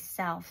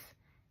 myself,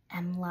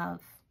 am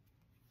love.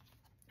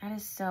 That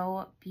is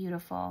so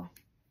beautiful.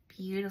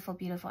 Beautiful,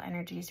 beautiful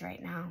energies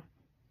right now.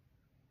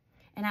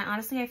 And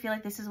I feel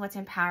like this is what's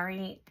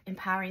empowering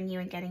you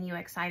and getting you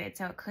excited.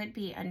 So it could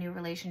be a new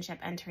relationship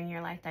entering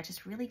your life that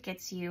just really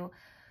gets you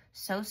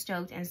so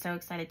stoked and so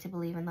excited to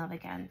believe in love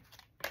again.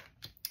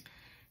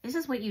 This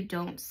is what you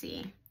don't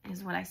see,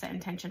 is what I set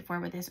intention for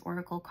with this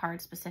oracle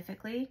card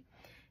specifically.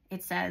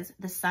 It says,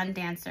 the sun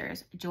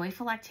dancers,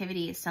 joyful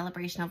activity,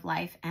 celebration of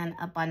life, and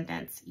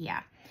abundance. Yeah.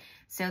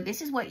 So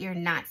this is what you're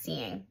not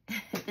seeing.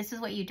 This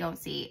is what you don't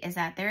see, is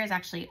that there is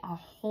actually a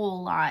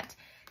whole lot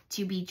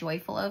to be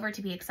joyful over,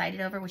 to be excited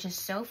over, which is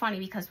so funny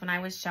because when I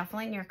was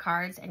shuffling your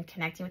cards and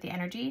connecting with the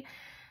energy,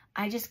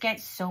 I just get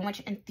so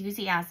much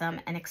enthusiasm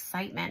and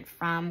excitement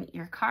from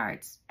your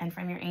cards and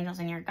from your angels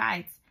and your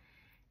guides.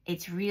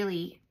 It's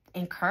really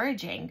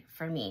encouraging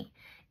for me.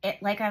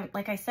 Like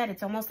I said,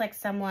 it's almost like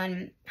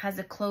someone has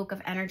a cloak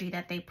of energy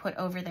that they put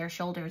over their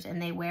shoulders and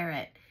they wear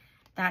it.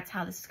 That's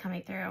how this is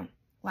coming through.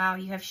 Wow,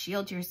 you have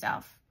shielded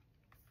yourself.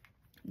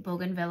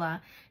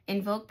 Bougainvillea,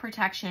 invoke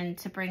protection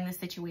to bring the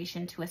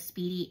situation to a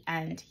speedy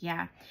end.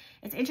 Yeah,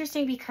 it's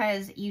interesting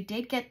because you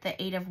did get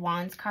the 8 of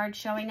Wands card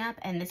showing up,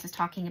 and this is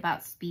talking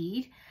about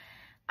speed.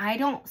 I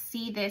don't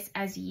see this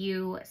as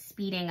you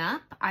speeding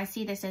up. I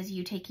see this as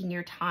you taking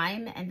your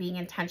time and being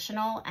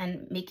intentional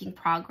and making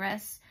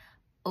progress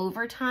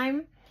over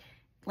time,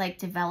 like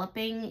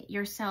developing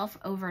yourself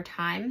over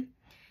time.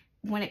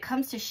 When it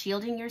comes to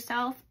shielding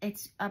yourself,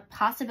 it's a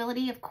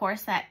possibility, of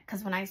course, that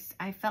because when I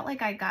felt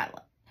like I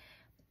got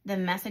the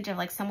message of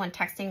like someone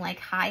texting like,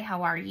 hi,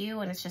 how are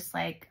you? And it's just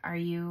like, are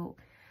you,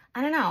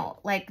 I don't know.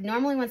 Like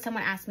normally when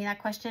someone asks me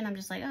that question, I'm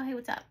just like, oh, hey,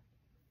 what's up?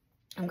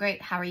 I'm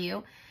great. How are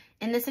you?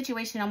 In this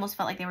situation, it almost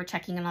felt like they were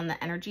checking in on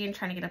the energy and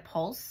trying to get a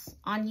pulse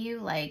on you.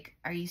 Like,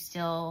 are you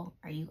still,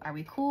 are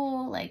we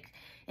cool? Like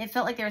it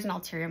felt like there was an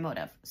ulterior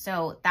motive.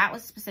 So that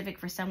was specific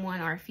for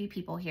someone or a few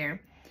people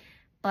here,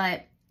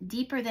 but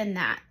deeper than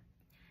that,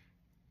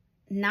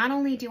 not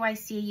only do I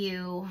see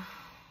you,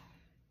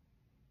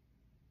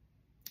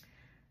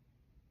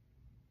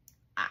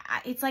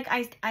 it's like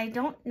I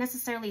don't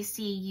necessarily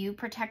see you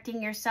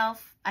protecting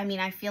yourself. I mean,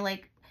 I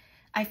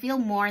feel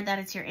more that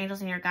it's your angels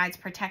and your guides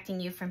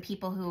protecting you from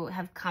people who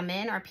have come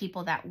in or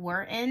people that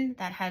were in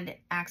that had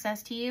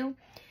access to you,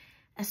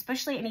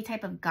 especially any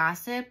type of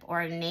gossip or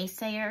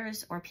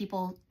naysayers or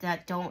people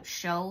that don't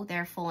show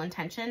their full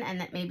intention and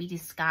that may be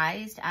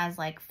disguised as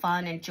like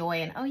fun and joy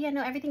and, oh yeah,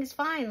 no, everything is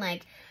fine.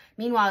 Like,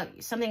 meanwhile,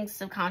 something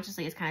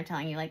subconsciously is kind of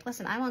telling you like,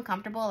 listen, I'm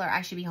uncomfortable, or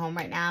I should be home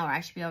right now, or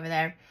I should be over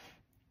there.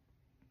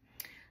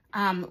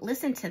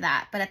 Listen to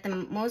that. But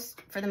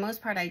for the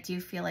most part, I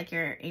do feel like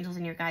your angels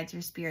and your guides,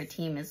 your spirit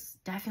team is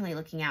definitely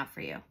looking out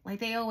for you.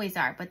 Like they always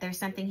are. But there's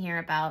something here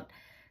about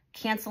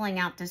canceling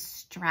out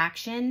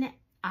distraction,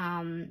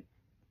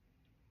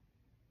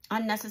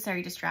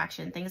 unnecessary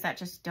distraction, things that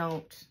just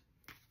don't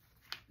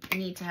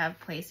need to have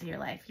place in your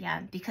life.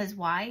 Yeah, because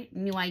why?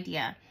 New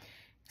idea.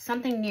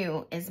 Something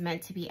new is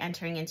meant to be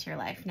entering into your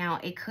life. Now,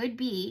 it could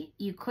be,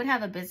 you could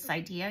have a business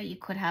idea. You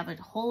could have a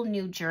whole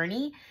new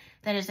journey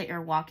that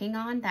you're walking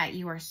on that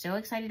you are so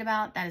excited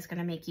about that is going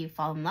to make you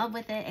fall in love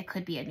with it. It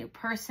could be a new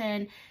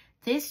person.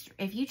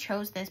 If you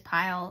chose this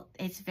pile,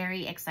 it's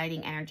very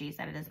exciting energies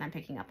that it is not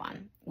picking up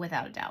on,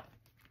 without a doubt.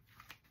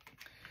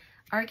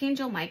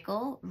 Archangel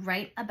Michael,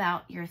 write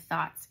about your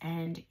thoughts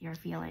and your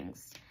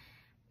feelings.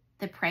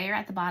 The prayer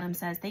at the bottom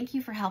says, thank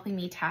you for helping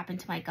me tap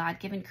into my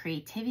God-given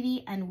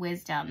creativity and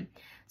wisdom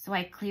so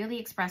I clearly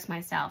express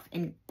myself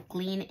and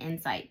glean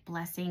insight,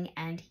 blessing,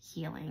 and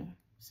healing.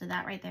 So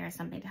that right there is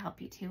something to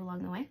help you too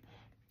along the way.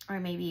 or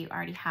maybe you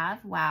already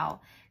have.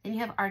 Wow. Then you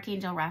have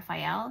Archangel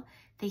Raphael.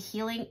 The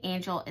healing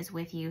angel is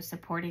with you,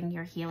 supporting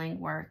your healing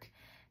work.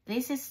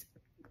 This is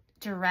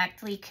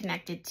directly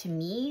connected to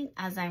me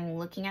as I'm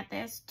looking at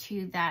this,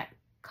 to that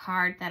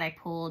card that I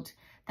pulled,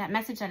 that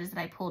message that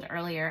I pulled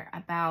earlier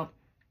about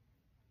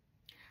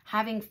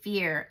having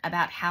fear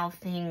about how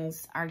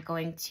things are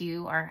going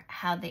to, or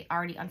how they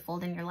already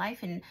unfold in your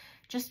life, and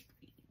just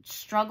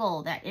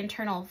struggle, that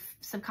internal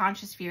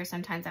subconscious fear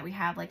sometimes that we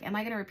have, like, am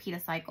I going to repeat a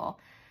cycle?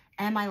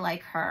 Am I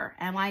like her?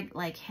 Am I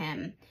like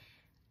him?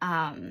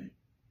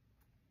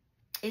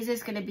 Is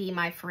this going to be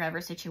my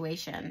forever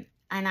situation?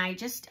 And I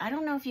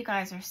don't know if you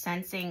guys are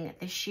sensing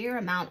the sheer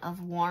amount of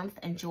warmth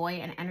and joy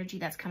and energy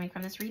that's coming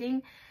from this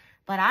reading,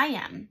 but I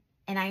am.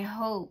 And I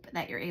hope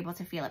that you're able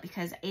to feel it,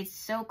 because it's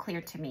so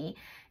clear to me.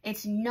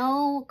 It's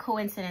no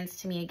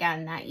coincidence to me,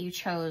 again, that you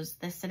chose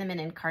the cinnamon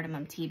and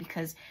cardamom tea,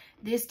 because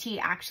this tea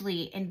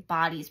actually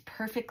embodies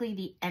perfectly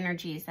the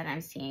energies that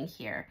I'm seeing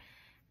here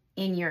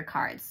in your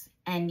cards.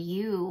 And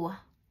you,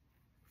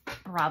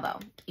 bravo,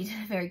 you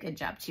did a very good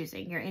job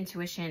choosing. Your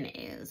intuition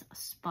is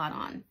spot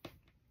on.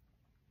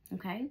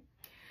 Okay,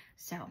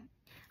 so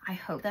I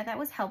hope that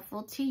was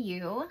helpful to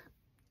you.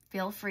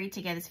 Feel free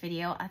to give this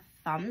video a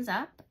thumbs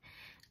up.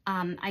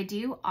 I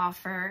do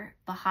offer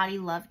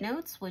Bahati Love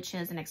Notes, which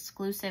is an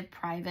exclusive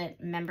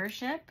private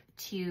membership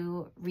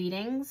to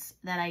readings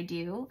that I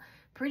do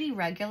pretty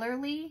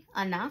regularly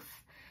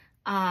enough.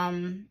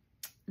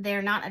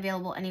 They're not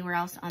available anywhere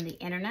else on the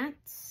internet,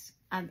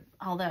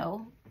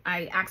 although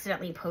I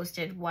accidentally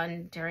posted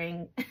one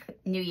during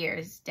New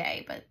Year's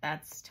Day, but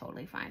that's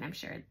totally fine. I'm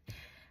sure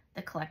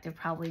the collective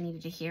probably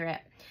needed to hear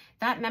it.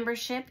 That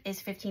membership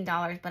is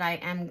 $15, but I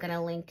am going to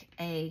link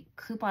a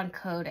coupon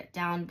code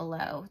down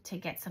below to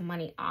get some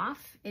money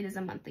off. It is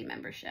a monthly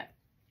membership.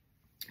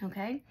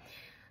 Okay,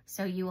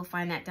 so you will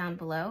find that down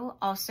below.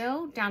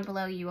 Also, down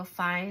below, you will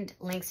find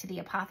links to the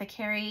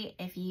Apothecary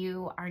if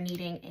you are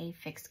needing a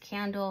fixed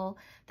candle,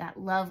 that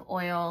love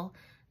oil,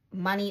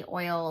 money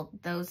oil,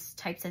 those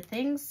types of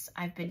things.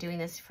 I've been doing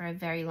this for a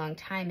very long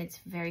time. It's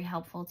very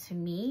helpful to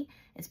me.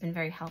 It's been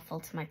very helpful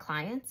to my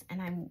clients,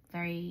 and I'm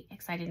very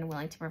excited and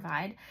willing to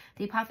provide.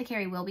 The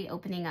Apothecary will be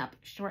opening up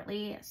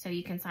shortly, so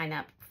you can sign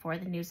up for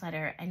the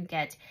newsletter and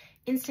get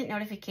instant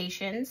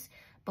notifications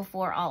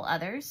before all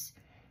others,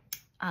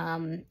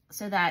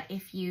 so that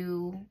if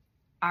you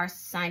are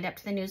signed up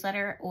to the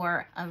newsletter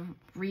or a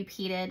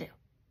repeated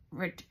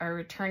or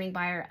returning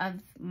buyer of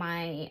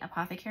my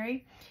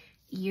Apothecary,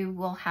 you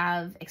will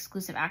have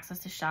exclusive access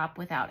to shop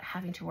without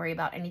having to worry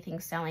about anything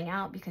selling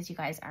out, because you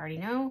guys already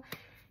know,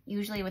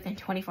 usually within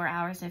 24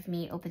 hours of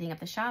me opening up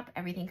the shop,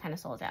 everything kind of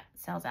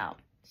sells out.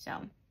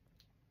 So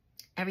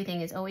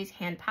everything is always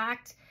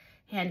hand-packed,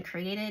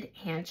 hand-created,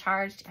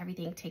 hand-charged.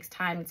 Everything takes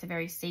time. It's a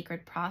very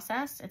sacred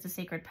process. It's a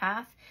sacred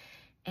path,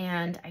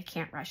 and I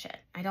can't rush it.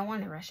 I don't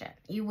want to rush it.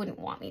 You wouldn't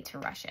want me to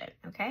rush it,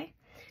 okay?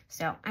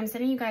 So I'm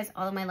sending you guys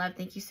all of my love.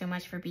 Thank you so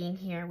much for being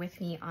here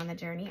with me on the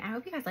journey. I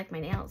hope you guys like my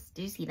nails.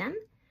 Did you see them?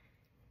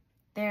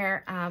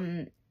 They're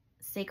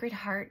Sacred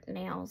Heart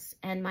nails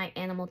and my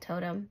animal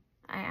totem.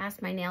 I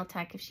asked my nail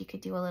tech if she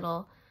could do a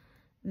little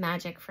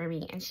magic for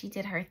me, and she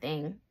did her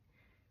thing.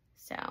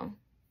 So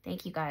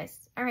thank you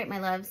guys. All right, my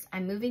loves,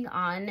 I'm moving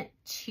on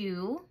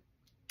to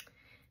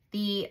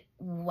the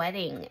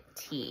wedding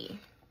tea.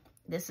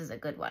 This is a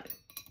good one.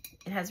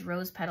 It has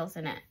rose petals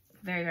in it.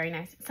 Very, very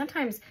nice.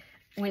 Sometimes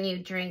when you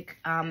drink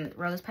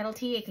rose petal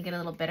tea, it can get a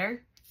little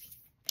bitter.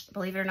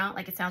 Believe it or not,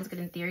 like, it sounds good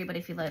in theory, but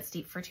if you let it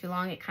steep for too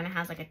long, it kind of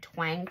has like a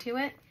twang to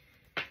it.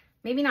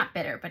 Maybe not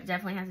bitter, but it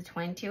definitely has a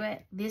twang to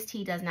it. This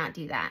tea does not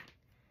do that.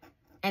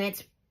 And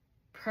it's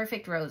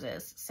perfect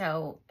roses.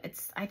 So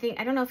it's, I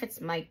don't know if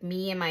it's like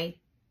me and my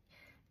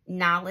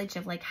knowledge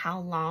of like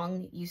how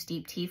long you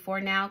steep tea for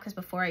now, because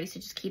before I used to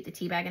just keep the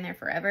tea bag in there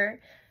forever.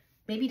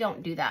 Maybe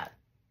don't do that.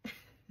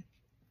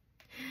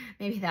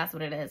 Maybe that's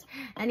what it is.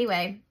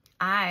 Anyway,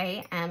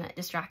 I am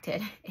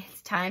distracted.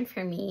 It's time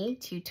for me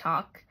to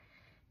talk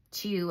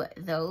to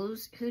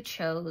those who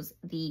chose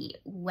the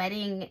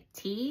wedding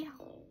tea,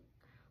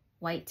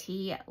 white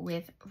tea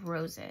with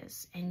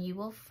roses. And you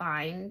will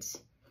find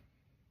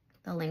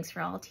the links for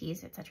all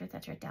teas, etc.,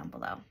 down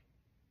below.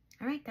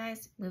 All right,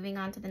 guys, moving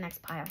on to the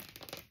next pile.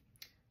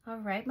 All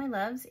right, my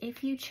loves,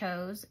 if you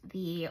chose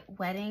the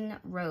wedding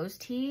rose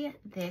tea,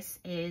 this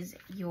is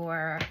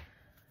your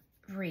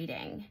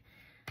reading.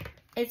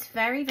 It's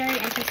very, very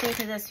interesting,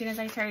 because as soon as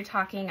I started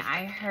talking,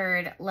 I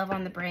heard Love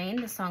on the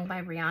Brain, the song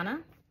by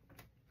Rihanna.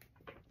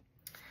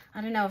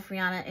 I don't know if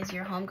Rihanna is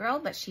your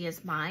homegirl, but she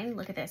is mine.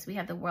 Look at this. We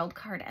have the World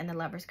card and the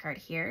Lovers card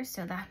here,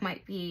 so that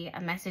might be a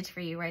message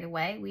for you right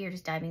away. We are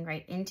just diving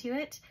right into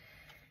it.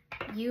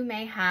 You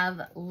may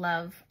have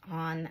love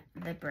on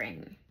the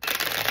brain.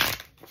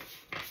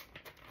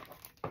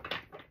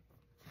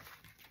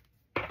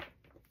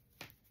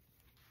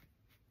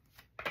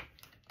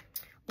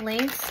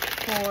 Links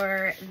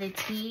for the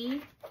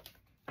tea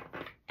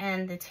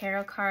and the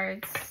tarot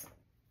cards,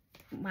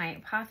 my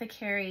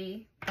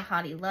Apothecary,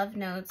 Bahati Love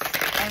Notes,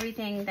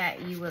 everything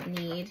that you will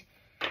need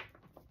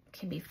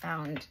can be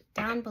found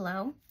down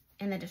below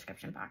in the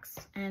description box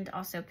and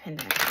also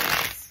pinned in the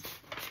comments.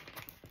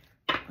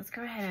 Let's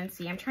go ahead and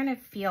see. I'm trying to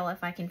feel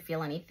if I can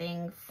feel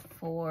anything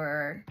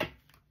for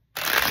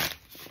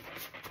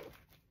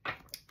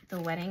the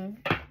wedding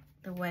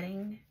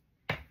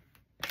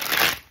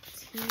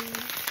tea.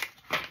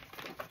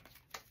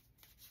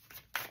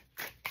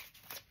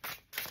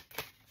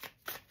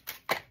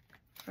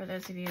 For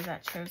those of you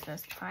that chose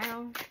this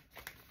pile.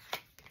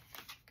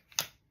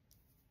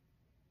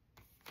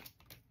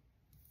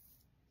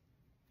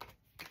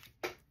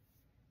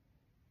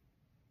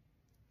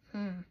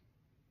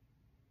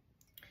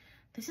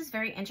 This is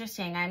very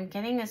interesting. I'm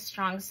getting a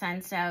strong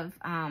sense of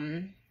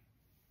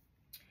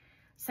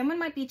someone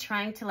might be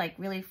trying to like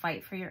really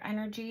fight for your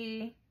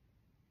energy.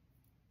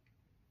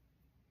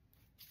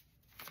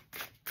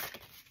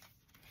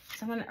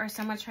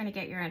 Someone's trying to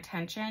get your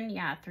attention.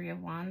 Yeah, Three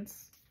of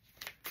Wands.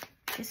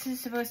 This is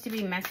supposed to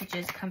be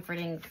messages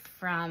comforting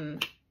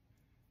from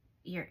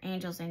your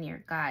angels and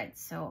your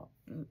guides. So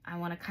I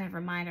want to kind of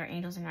remind our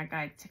angels and our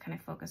guides to kind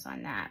of focus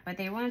on that. But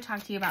they want to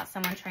talk to you about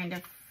someone trying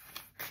to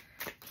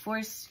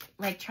force,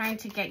 like trying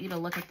to get you to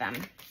look at them.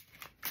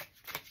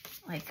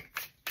 Like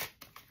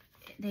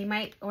they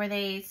might, or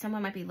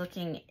someone might be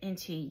looking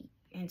into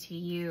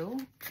you,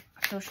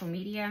 social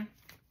media.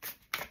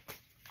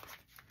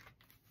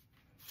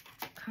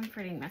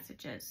 Comforting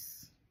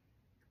messages.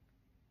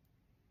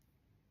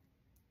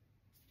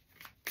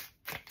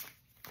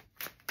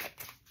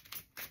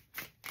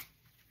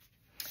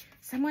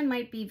 Someone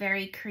might be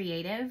very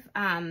creative.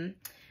 I'm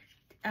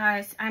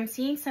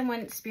seeing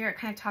someone, spirit,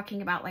 kind of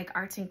talking about like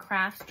arts and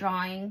crafts,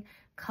 drawing,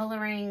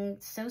 coloring,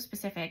 so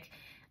specific.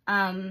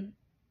 Like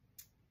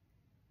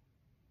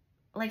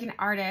an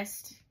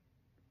artist.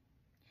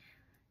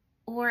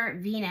 Or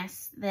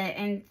Venus,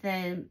 and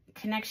the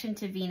connection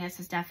to Venus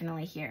is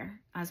definitely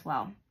here as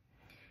well.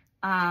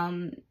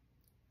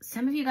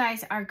 Some of you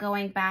guys are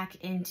going back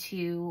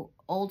into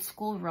old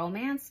school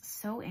romance.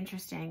 So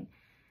interesting.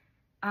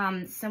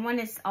 Someone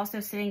is also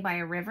sitting by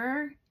a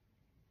river,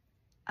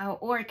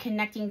 or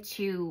connecting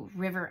to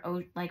river,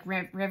 like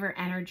river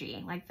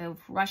energy, like the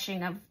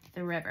rushing of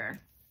the river.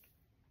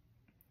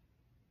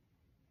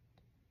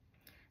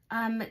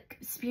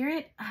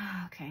 Spirit,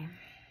 oh, okay.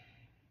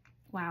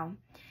 Wow.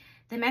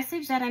 The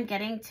message that I'm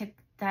getting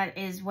that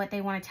is what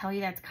they want to tell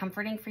you that's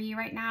comforting for you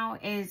right now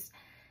is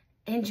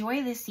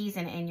enjoy this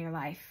season in your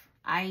life.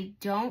 I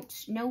don't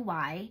know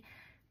why,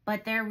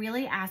 but they're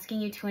really asking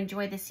you to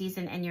enjoy the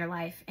season in your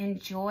life.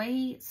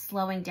 Enjoy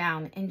slowing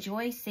down.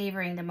 Enjoy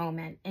savoring the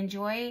moment.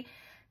 Enjoy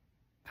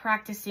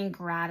practicing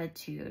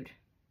gratitude.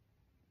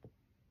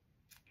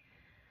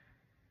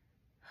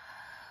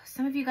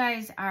 Some of you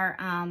guys are,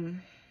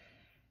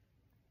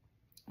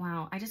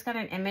 wow, I just got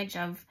an image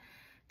of,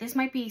 this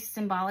might be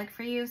symbolic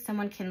for you.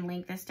 Someone can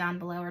link this down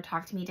below or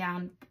talk to me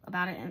down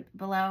about it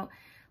below.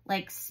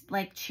 Like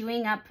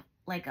chewing up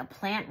like a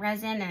plant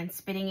resin and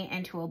spitting it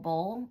into a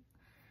bowl.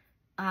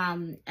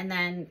 And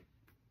then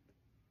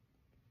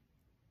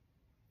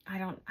I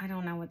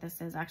don't know what this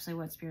is actually,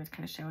 what Spirit's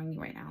kind of showing me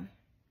right now.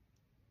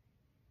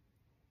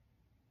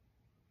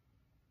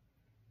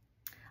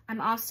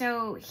 I'm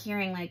also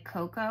hearing like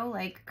cocoa,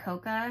 like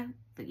coca,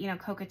 you know,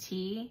 coca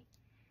tea.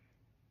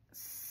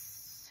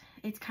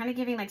 It's kind of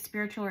giving like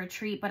spiritual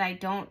retreat, but I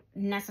don't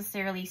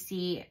necessarily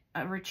see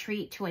a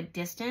retreat to a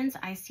distance.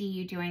 I see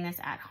you doing this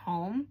at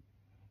home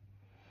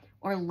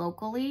or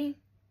locally,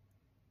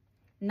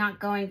 not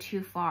going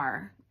too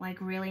far, like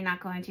really not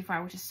going too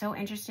far, which is so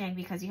interesting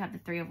because you have the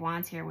Three of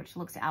Wands here, which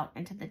looks out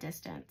into the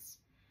distance.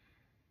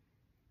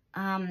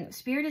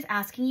 Spirit is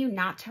asking you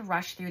not to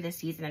rush through this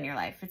season in your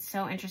life. It's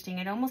so interesting.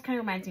 It almost kind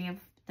of reminds me of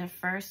the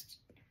first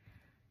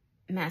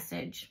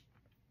message.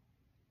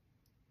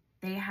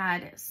 They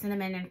had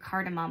cinnamon and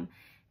cardamom.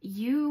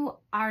 You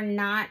are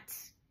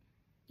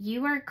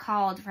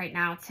called right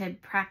now to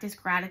practice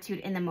gratitude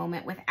in the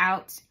moment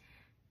without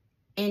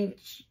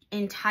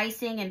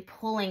enticing and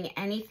pulling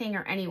anything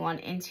or anyone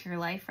into your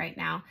life right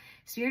now.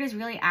 Spirit is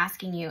really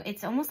asking you.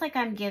 It's almost like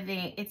I'm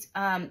giving,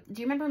 do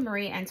you remember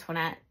Marie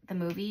Antoinette, the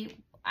movie?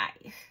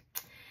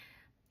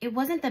 It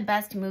wasn't the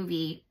best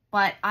movie,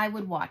 but I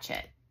would watch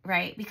it,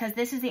 right? Because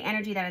this is the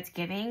energy that it's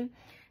giving.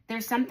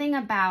 There's something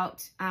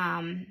about,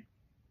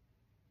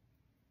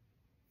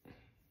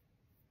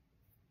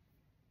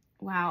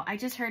 wow, I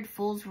just heard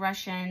fools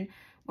rush in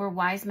where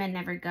wise men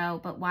never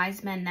go, but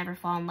wise men never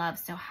fall in love,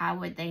 so how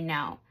would they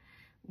know?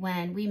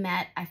 When we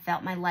met, I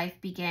felt my life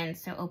begin,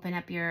 so open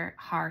up your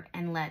heart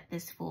and let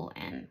this fool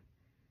in.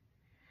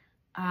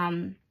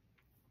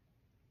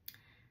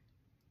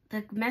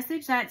 The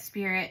message that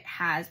Spirit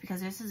has,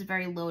 because this is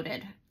very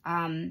loaded,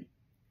 a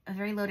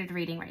very loaded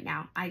reading right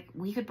now.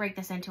 We could break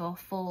this into a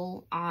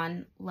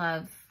full-on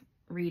love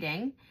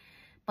reading.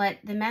 But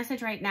the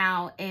message right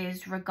now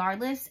is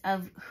regardless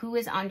of who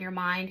is on your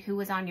mind, who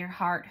is on your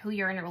heart, who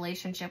you're in a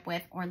relationship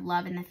with or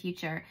love in the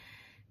future,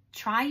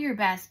 try your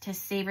best to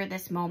savor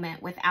this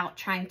moment without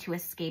trying to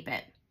escape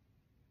it.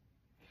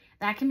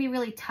 That can be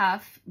really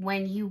tough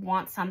when you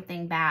want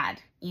something bad,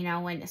 you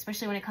know,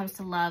 especially when it comes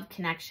to love,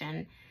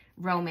 connection,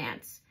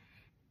 romance.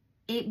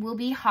 it will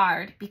be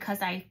hard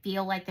because I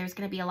feel like there's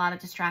going to be a lot of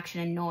distraction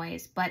and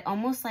noise, but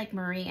almost like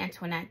Marie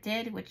Antoinette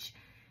did, which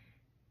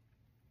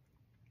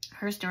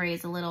her story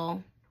is a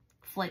little,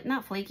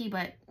 not flaky,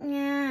 but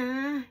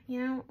yeah,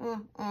 you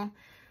know,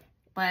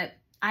 but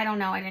I don't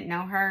know. I didn't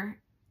know her.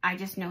 I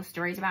just know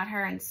stories about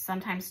her, and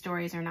sometimes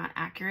stories are not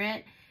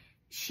accurate.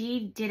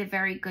 She did a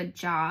very good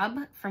job,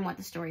 from what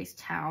the stories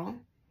tell,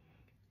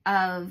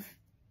 of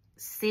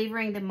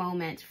savoring the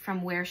moment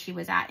from where she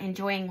was at,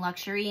 enjoying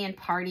luxury and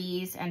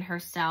parties and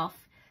herself.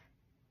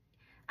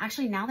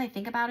 Actually, now that I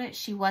think about it,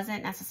 she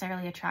wasn't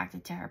necessarily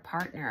attracted to her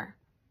partner.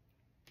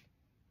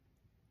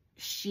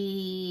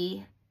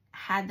 She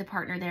had the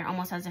partner there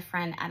almost as a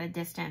friend at a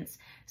distance.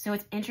 So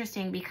it's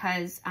interesting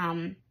because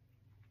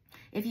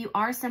if you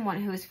are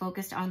someone who is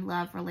focused on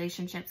love,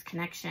 relationships,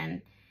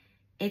 connection,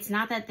 it's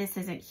not that this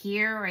isn't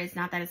here, or it's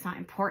not that it's not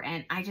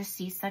important. I just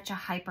see such a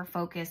hyper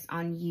focus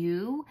on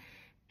you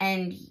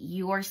and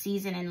your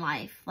season in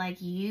life,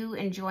 like you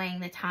enjoying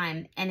the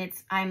time. And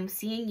I'm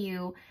seeing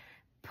you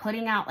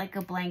putting out like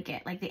a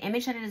blanket. Like the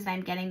image that it is that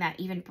I'm getting that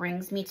even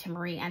brings me to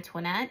Marie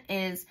Antoinette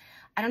is,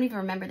 I don't even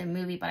remember the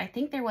movie, but I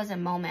think there was a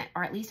moment,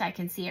 or at least I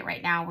can see it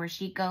right now, where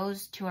she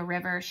goes to a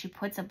river, she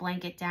puts a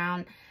blanket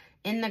down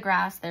in the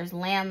grass, there's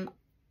lamb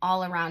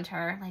all around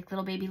her, like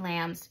little baby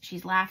lambs.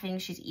 She's laughing,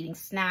 she's eating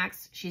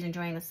snacks, she's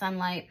enjoying the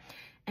sunlight,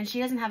 and she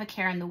doesn't have a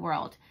care in the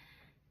world.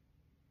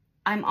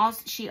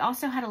 She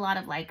also had a lot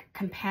of like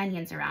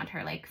companions around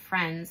her, like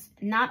friends.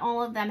 Not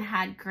all of them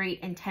had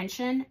great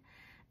intention,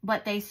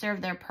 but they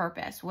served their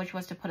purpose, which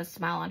was to put a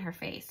smile on her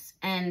face.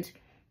 And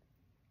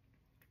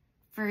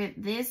for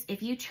this,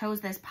 if you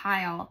chose this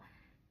pile,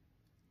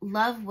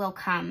 love will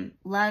come.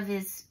 Love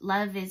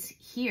is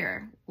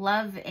here.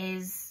 Love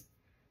is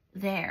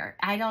there.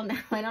 I don't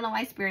know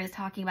why Spirit is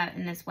talking about it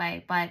in this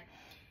way, but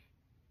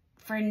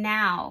for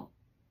now,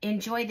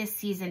 enjoy this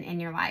season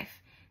in your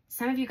life.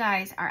 Some of you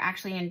guys are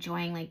actually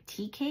enjoying like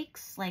tea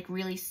cakes, like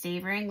really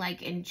savoring,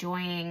 like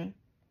enjoying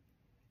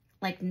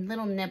like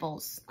little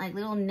nibbles, like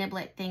little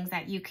niblet things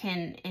that you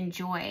can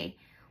enjoy.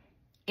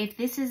 If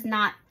this is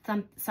not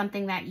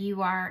something that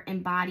you are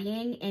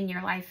embodying in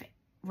your life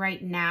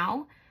right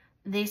now,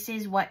 this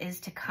is what is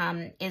to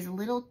come, is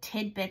little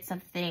tidbits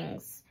of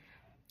things.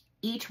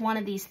 Each one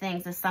of these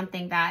things is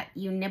something that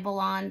you nibble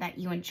on, that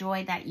you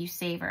enjoy, that you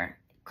savor.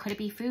 Could it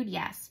be food?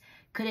 Yes.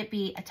 Could it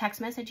be a text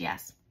message?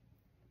 Yes.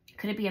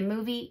 Could it be a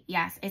movie?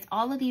 Yes. It's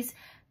all of these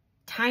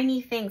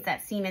tiny things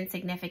that seem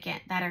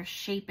insignificant that are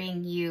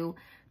shaping you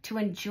to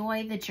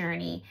enjoy the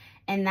journey.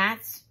 And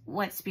that's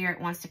what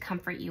Spirit wants to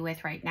comfort you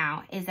with right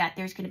now, is that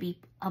there's going to be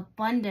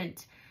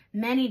abundant,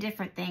 many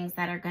different things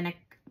that are going to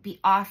be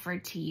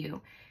offered to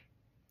you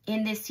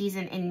in this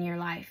season in your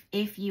life,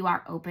 if you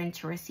are open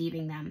to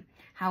receiving them.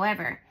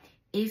 However,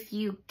 if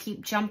you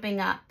keep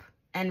jumping up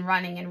and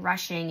running and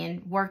rushing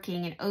and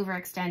working and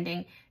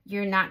overextending,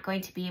 you're not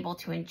going to be able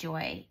to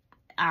enjoy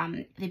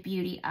the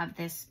beauty of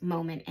this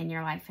moment in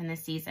your life in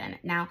this season.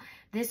 Now,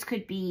 this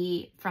could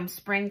be from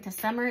spring to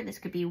summer. This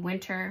could be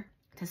winter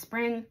to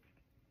spring.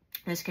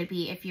 This could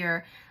be if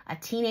you're a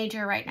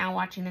teenager right now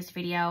watching this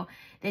video.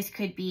 This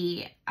could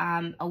be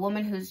a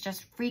woman who's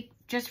just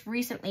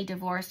recently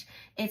divorced.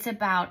 It's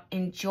about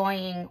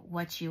enjoying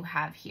what you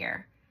have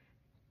here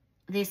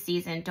this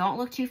season. Don't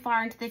look too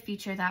far into the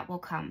future. That will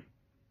come.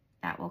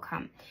 That will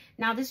come.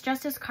 Now, this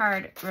Justice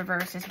card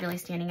reverse is really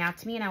standing out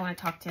to me, and I want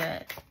to talk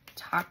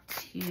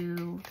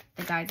to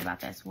the guides about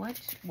this. What?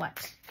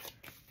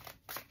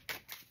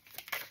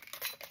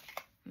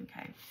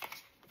 Okay.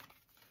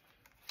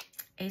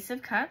 Ace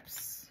of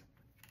Cups.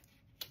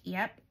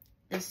 Yep.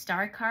 The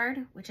Star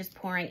card, which is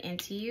pouring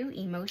into you,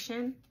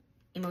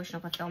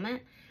 emotional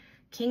fulfillment.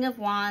 King of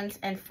Wands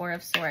and Four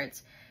of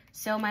Swords.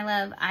 So, my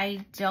love,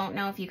 I don't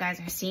know if you guys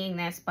are seeing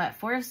this, but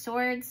Four of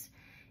Swords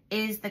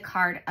is the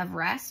card of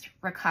rest,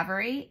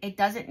 recovery. It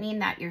doesn't mean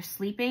that you're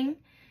sleeping.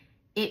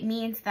 It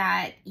means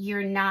that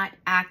you're not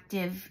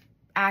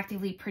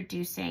actively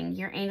producing.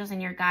 Your angels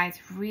and your guides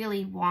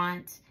really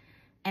want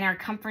and are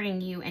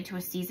comforting you into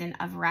a season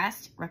of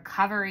rest,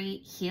 recovery,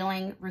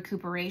 healing,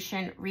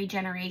 recuperation,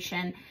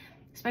 regeneration.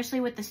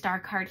 Especially with the Star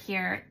card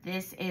here,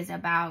 this is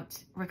about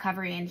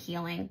recovery and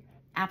healing.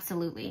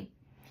 Absolutely.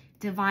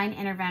 Divine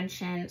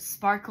intervention,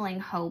 sparkling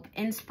hope,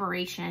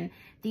 inspiration.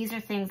 These are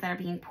things that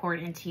are being poured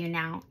into you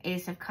now.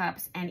 Ace of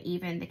Cups and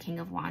even the King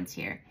of Wands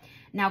here.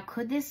 Now,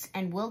 could this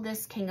and will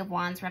this King of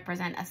Wands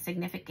represent a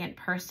significant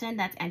person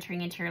that's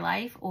entering into your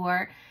life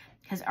or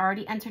has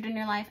already entered in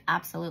your life?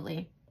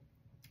 Absolutely.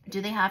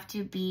 Do they have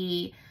to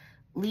be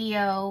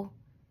Leo,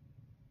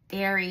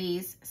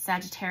 Aries,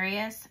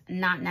 Sagittarius?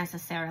 Not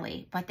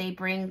necessarily, but they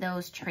bring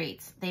those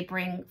traits. They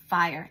bring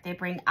fire. They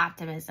bring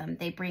optimism.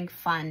 They bring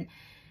fun.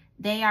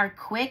 They are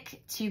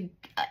quick to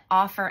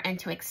offer and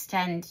to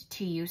extend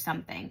to you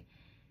something,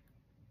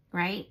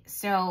 right?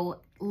 So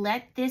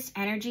let this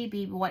energy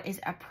be what is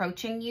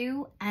approaching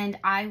you, and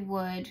I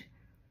would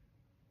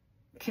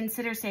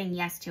consider saying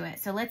yes to it.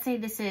 So let's say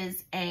this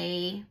is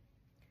a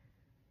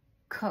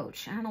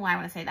coach. I don't know why I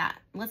want to say that.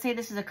 Let's say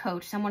this is a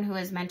coach, someone who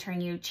is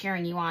mentoring you,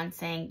 cheering you on,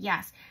 saying,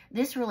 yes,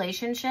 this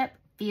relationship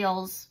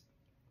feels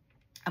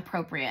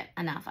appropriate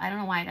enough. I don't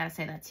know why I got to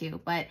say that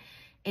too, but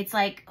it's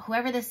like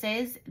whoever this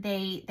is,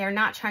 they're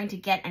not trying to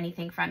get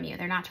anything from you.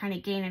 They're not trying to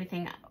gain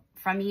anything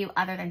from you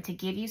other than to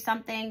give you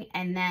something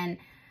and then,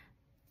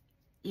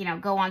 you know,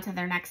 go on to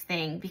their next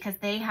thing because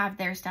they have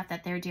their stuff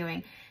that they're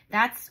doing.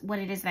 That's what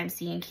it is that I'm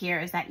seeing here,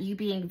 is that you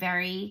being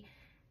very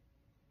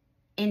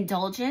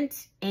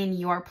indulgent in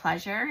your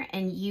pleasure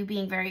and you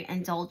being very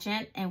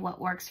indulgent in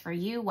what works for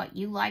you, what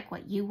you like,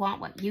 what you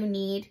want, what you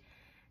need,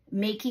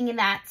 making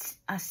that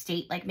a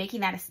statement,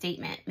 making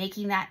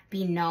that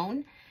be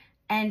known,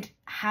 and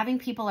having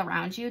people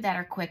around you that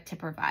are quick to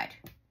provide.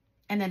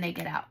 And then they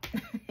get out.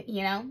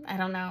 You know, I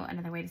don't know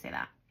another way to say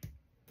that.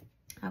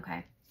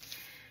 Okay.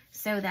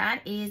 So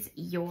that is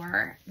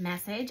your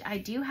message. I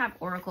do have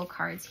oracle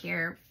cards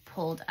here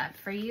pulled up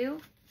for you.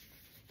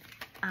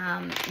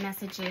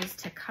 Messages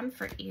to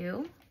comfort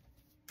you.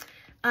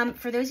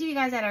 For those of you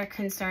guys that are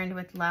concerned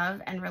with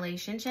love and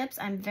relationships,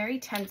 I'm very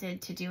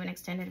tempted to do an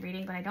extended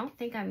reading, but I don't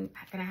think I'm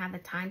going to have the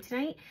time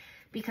tonight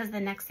because the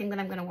next thing that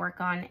I'm going to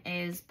work on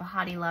is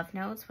Bahati Love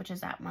Notes, which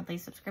is that monthly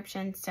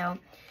subscription. So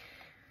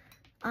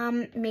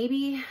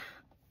maybe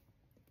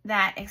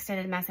that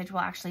extended message will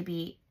actually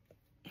be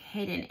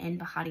hidden in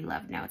Bahati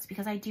Love Notes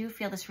because I do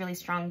feel this really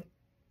strong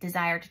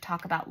desire to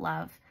talk about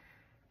love.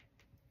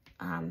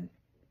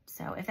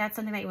 So if that's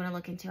something that you want to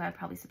look into, I'd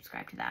probably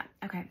subscribe to that.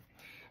 Okay.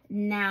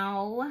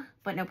 Now,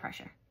 but no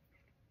pressure.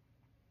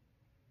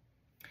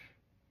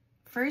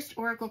 First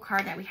oracle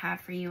card that we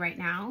have for you right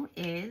now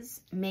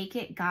is Make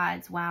It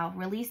God's. Wow.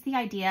 Release the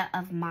idea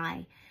of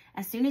my.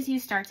 As soon as you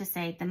start to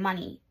say the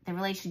money, the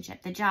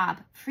relationship, the job,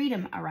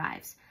 freedom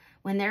arrives.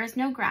 When there is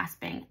no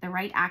grasping, the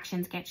right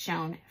actions get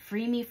shown.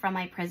 Free me from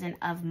my prison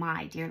of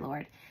my, dear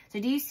Lord. So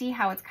do you see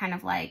how it's kind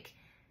of like,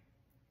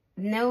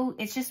 no,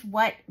 it's just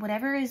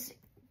whatever is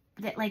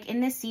that, like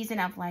in this season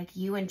of like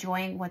you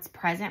enjoying what's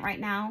present right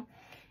now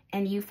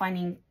and you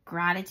finding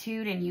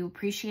gratitude and you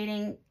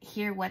appreciating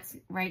here what's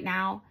right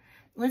now.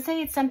 Let's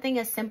say it's something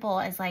as simple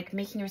as like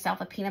making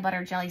yourself a peanut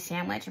butter jelly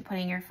sandwich and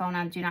putting your phone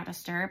on do not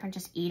disturb and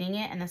just eating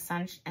it in the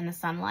sun and the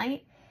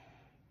sunlight.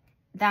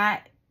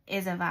 That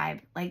is a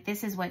vibe. Like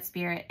this is what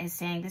Spirit is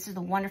saying. This is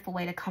the wonderful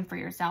way to comfort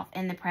yourself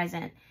in the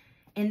present.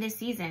 In this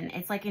season,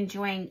 it's like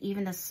enjoying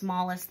even the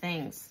smallest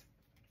things.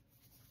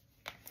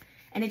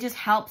 And it just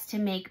helps to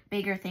make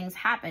bigger things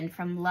happen,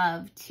 from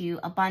love to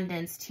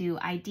abundance to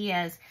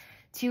ideas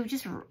to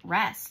just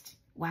rest.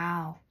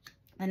 Wow.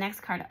 The next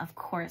card, of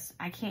course,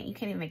 you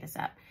can't even make this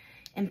up.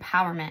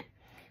 Empowerment.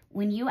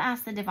 When you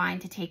ask the divine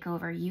to take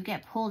over, you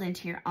get pulled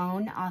into your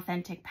own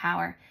authentic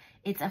power.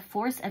 It's a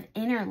force of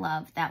inner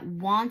love that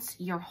wants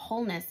your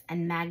wholeness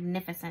and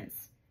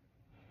magnificence.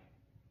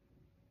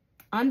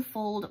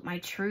 Unfold my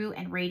true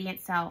and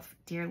radiant self,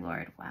 dear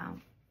Lord. Wow.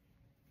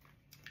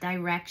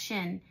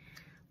 Direction.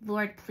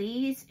 Lord,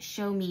 please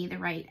show me the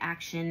right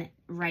action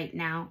right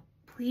now.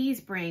 Please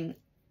bring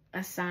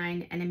a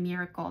sign and a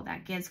miracle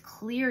that gives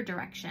clear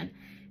direction.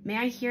 May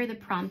I hear the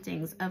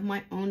promptings of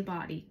my own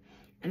body.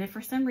 And if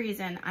for some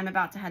reason I'm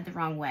about to head the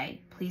wrong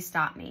way, please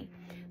stop me.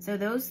 So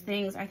those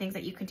things are things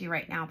that you can do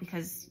right now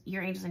because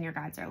your angels and your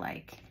guides are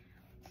like,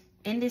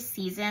 in this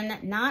season,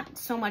 not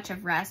so much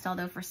of rest,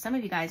 although for some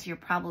of you guys, you're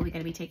probably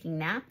going to be taking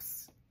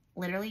naps,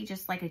 literally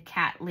just like a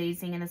cat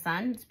lazing in the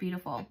sun. It's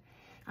beautiful.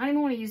 I don't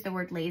even want to use the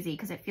word lazy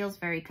because it feels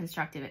very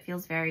constructive. It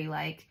feels very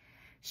like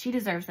she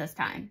deserves this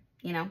time,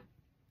 you know?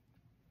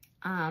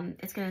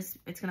 It's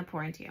gonna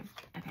pour into you.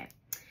 Okay.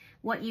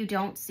 What you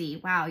don't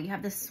see. Wow, you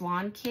have the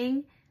Swan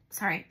King.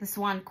 Sorry, the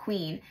Swan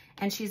Queen,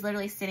 and she's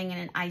literally sitting in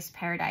an ice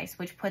paradise,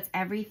 which puts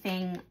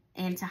everything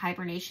into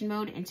hibernation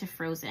mode, into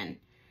frozen.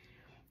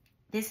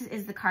 This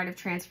is the card of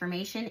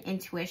transformation,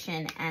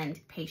 intuition, and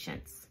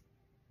patience.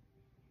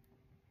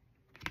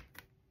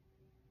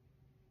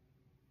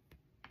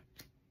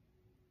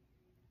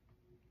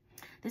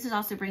 This is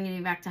also bringing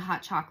you back to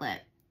hot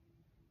chocolate.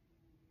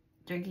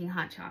 Drinking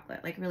hot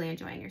chocolate, like really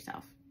enjoying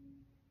yourself.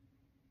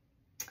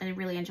 And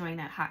really enjoying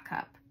that hot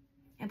cup.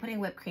 And putting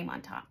whipped cream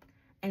on top.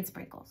 And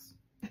sprinkles.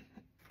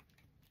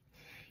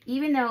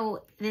 Even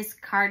though this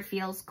card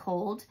feels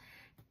cold,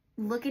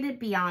 look at it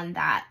beyond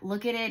that.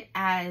 Look at it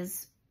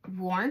as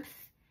warmth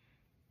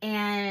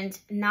and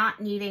not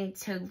needing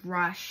to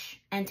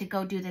rush and to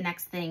go do the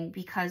next thing,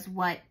 because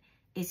what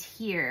is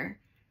here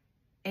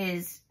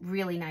is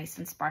really nice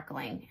and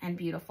sparkling and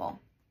beautiful.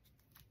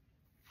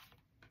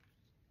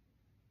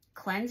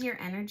 Cleanse your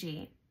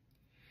energy.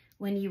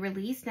 When you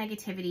release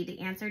negativity,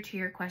 the answer to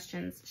your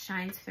questions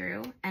shines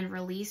through, and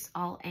release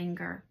all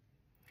anger.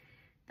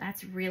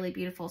 That's really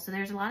beautiful. So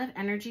there's a lot of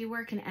energy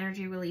work and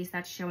energy release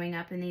that's showing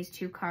up in these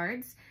two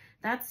cards.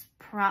 That's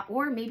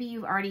or maybe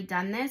you've already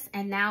done this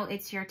and now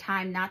it's your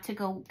time not to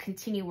go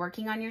continue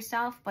working on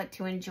yourself, but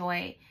to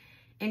enjoy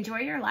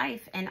your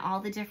life and all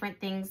the different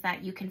things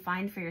that you can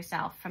find for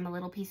yourself, from a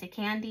little piece of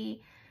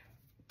candy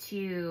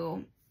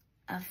to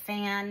a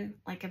fan,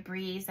 like a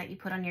breeze that you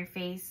put on your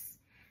face,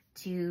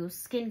 to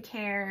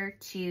skincare,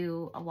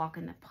 to a walk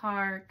in the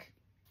park,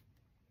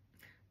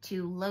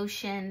 to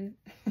lotion.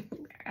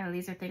 Oh,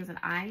 these are things that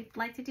I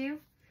like to do.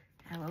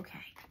 Oh,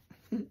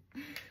 okay.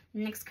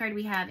 Next card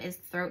we have is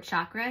throat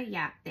chakra.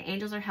 Yeah, the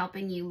angels are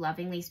helping you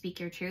lovingly speak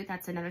your truth.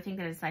 That's another thing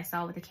that I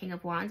saw with the King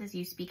of Wands, is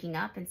you speaking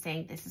up and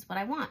saying, this is what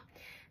I want.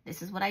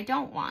 This is what I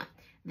don't want.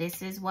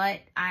 This is what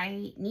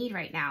I need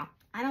right now.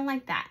 I don't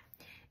like that.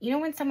 You know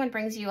when someone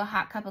brings you a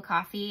hot cup of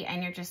coffee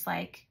and you're just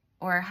like,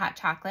 or hot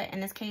chocolate in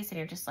this case, and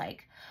you're just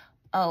like,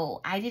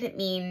 oh, I didn't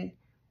mean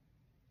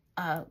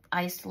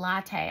iced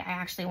latte. I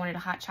actually wanted a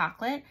hot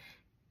chocolate.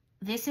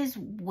 This is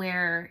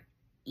where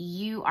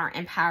you are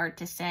empowered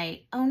to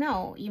say, oh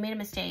no, you made a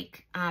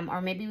mistake.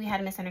 Or maybe we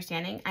had a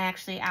misunderstanding. I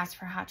actually asked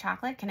for hot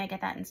chocolate. Can I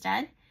get that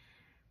instead?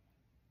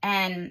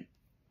 And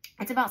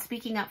it's about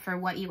speaking up for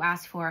what you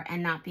asked for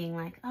and not being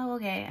like, oh,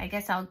 okay, I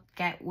guess I'll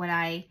get what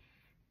I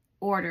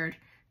ordered.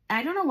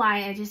 I don't know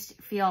why, I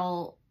just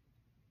feel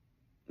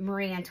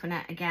Marie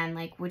Antoinette again,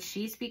 like, would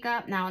she speak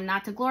up? Now,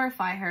 not to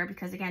glorify her,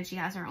 because again, she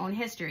has her own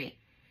history.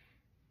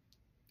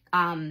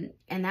 And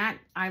that,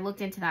 I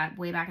looked into that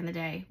way back in the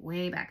day.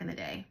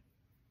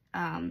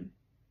 And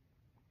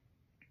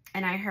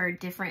I heard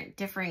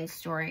differing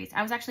stories.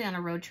 I was actually on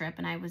a road trip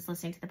and I was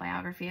listening to the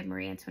biography of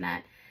Marie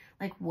Antoinette.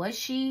 Like, was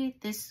she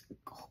this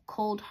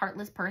cold,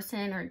 heartless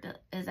person, or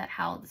is that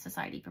how the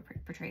society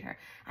portrayed her?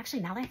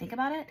 Actually, now that I think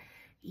about it,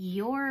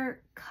 your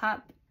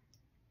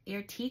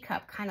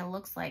teacup kind of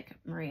looks like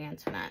Marie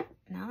Antoinette.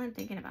 Now that I'm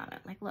thinking about it,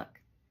 like, look,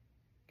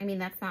 I mean,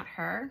 that's not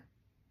her,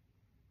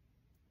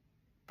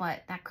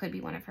 but that could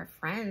be one of her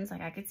friends.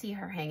 Like, I could see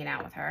her hanging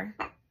out with her.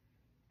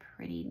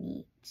 Pretty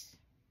neat.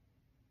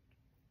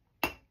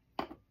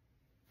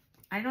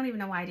 I don't even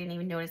know why I didn't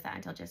even notice that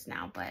until just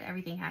now, but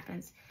everything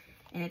happens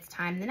in its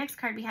time. The next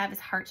card we have is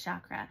heart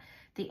chakra.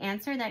 The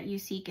answer that you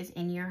seek is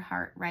in your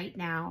heart right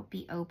now.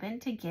 Be open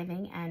to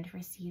giving and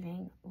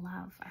receiving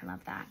love. I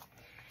love that.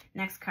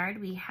 Next card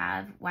we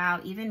have, wow,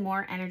 even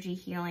more energy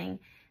healing.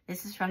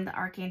 This is from the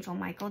Archangel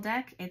Michael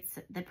deck.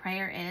 The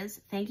prayer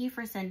is, thank you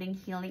for sending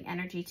healing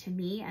energy to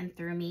me and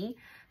through me,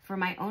 for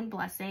my own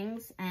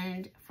blessings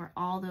and for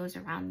all those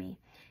around me.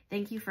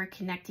 Thank you for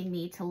connecting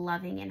me to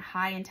loving and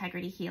high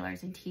integrity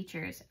healers and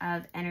teachers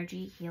of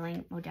energy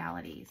healing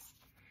modalities.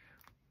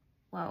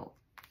 Whoa.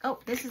 Oh,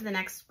 this is the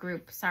next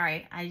group.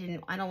 Sorry, I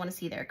don't want to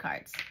see their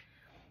cards.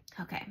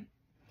 Okay.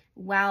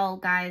 Well,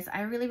 guys,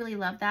 I really, really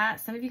love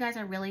that. Some of you guys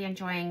are really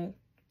enjoying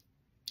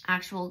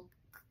actual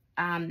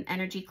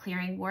energy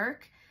clearing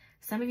work.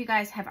 Some of you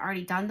guys have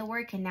already done the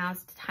work, and now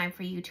it's time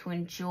for you to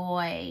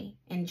enjoy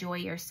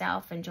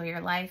yourself, enjoy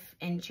your life,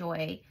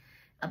 enjoy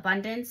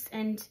abundance,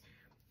 and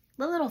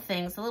the little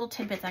things, the little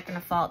tidbits that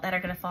are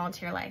going to fall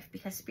into your life,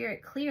 because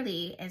Spirit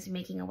clearly is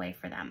making a way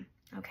for them.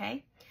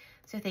 Okay.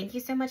 So thank you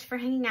so much for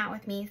hanging out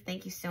with me.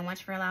 Thank you so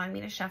much for allowing me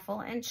to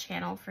shuffle and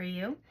channel for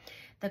you.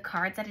 The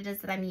cards that it is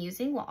that I'm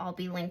using will all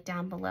be linked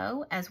down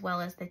below, as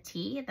well as the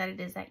tea that it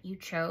is that you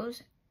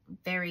chose.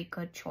 Very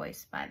good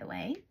choice, by the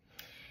way.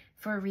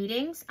 For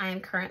readings, I am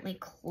currently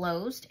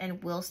closed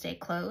and will stay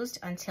closed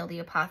until the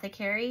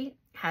Apothecary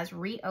has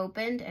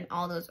reopened and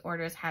all those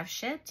orders have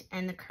shipped,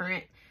 and the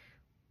current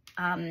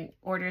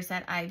orders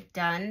that I've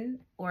done,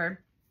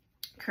 or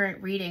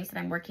current readings that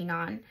I'm working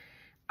on,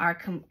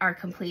 are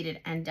completed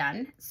and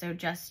done. So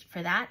just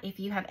for that, if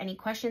you have any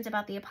questions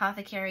about the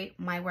Apothecary,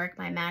 my work,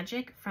 my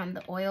magic, from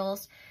the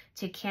oils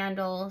to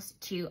candles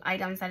to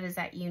items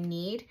that you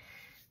need,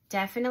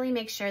 definitely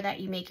make sure that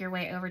you make your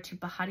way over to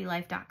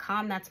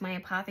BehatiLife.com. That's my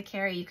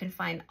Apothecary. You can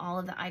find all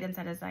of the items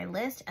that I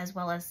list, as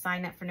well as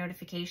sign up for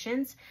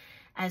notifications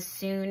as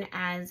soon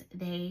as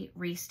they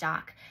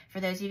restock.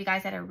 For those of you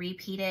guys that are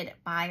repeated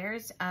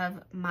buyers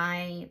of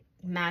my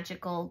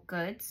magical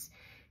goods,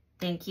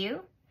 thank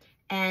you.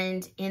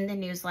 And in the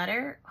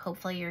newsletter,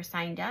 hopefully you're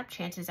signed up.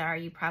 Chances are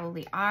you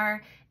probably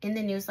are. In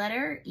the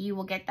newsletter, you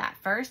will get that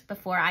first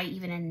before I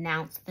even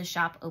announce the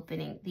shop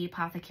opening, the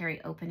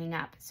Apothecary opening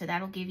up. So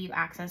that'll give you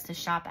access to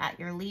shop at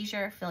your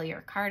leisure, fill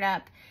your cart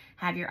up,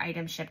 have your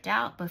items shipped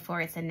out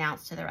before it's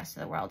announced to the rest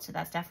of the world. So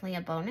that's definitely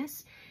a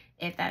bonus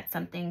if that's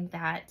something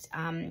that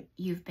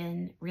you've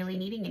been really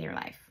needing in your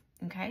life,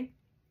 okay?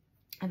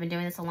 I've been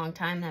doing this a long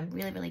time and I'm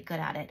really, really good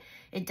at it.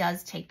 It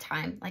does take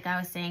time. Like I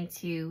was saying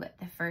to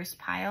the first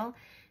pile,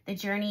 the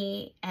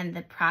journey and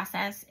the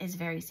process is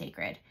very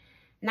sacred.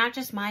 Not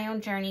just my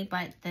own journey,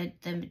 but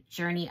the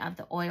journey of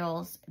the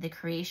oils, the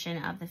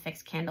creation of the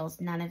fixed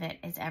candles, none of it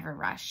is ever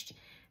rushed,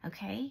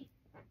 okay?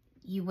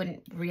 You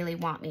wouldn't really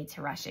want me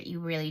to rush it.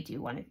 You really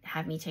do want to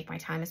have me take my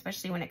time,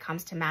 especially when it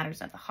comes to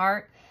matters of the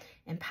heart,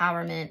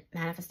 empowerment,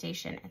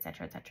 manifestation,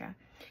 etc., etc.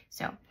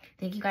 So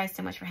thank you guys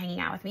so much for hanging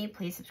out with me.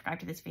 Please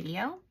subscribe to this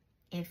video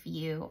if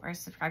you are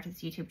subscribed to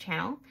this YouTube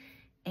channel,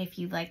 if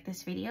you like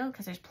this video,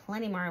 because there's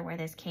plenty more where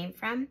this came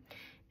from.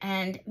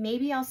 And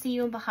maybe I'll see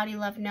you in Behati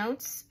Love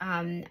Notes.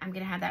 I'm going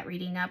to have that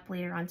reading up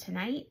later on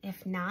tonight.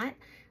 If not,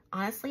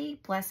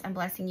 honestly, I'm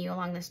blessing you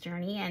along this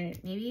journey, and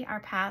maybe our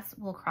paths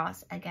will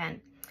cross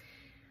again.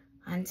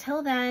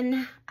 Until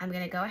then, I'm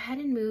going to go ahead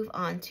and move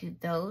on to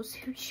those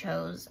who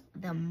chose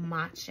the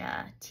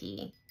matcha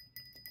tea.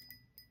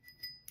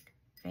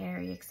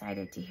 Very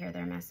excited to hear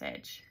their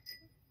message.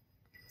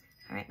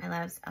 All right, my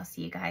loves, I'll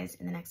see you guys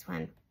in the next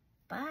one.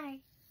 Bye.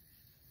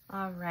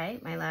 All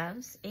right, my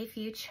loves, if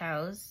you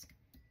chose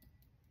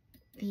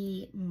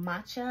the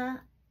matcha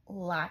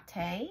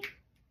latte,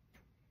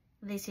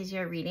 this is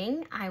your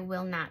reading. I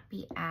will not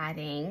be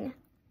adding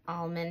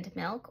almond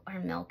milk or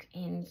milk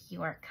in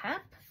your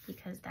cup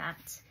because that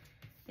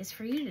is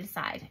for you to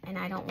decide. And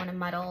I don't want to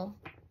muddle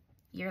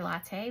your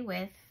latte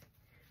with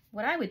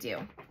what I would do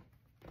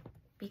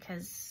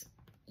because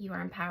you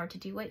are empowered to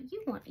do what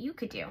you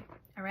could do.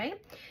 All right.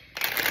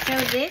 So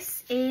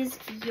this is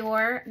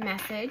your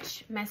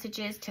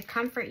messages to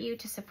comfort you,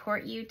 to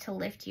support you, to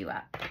lift you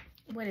up.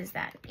 What is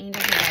that?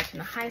 Angels and guides from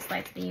the highest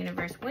lights of the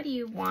universe. What do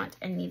you want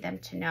and need them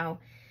to know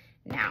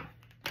now?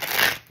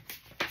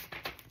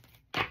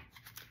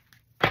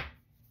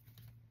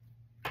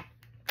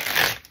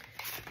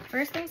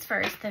 First things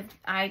first,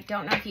 I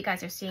don't know if you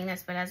guys are seeing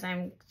this, but as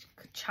I'm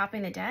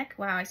chopping the deck,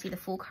 wow, I see the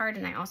Fool card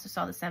and I also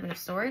saw the Seven of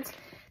Swords.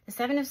 The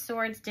Seven of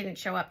Swords didn't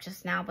show up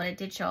just now, but it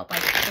did show up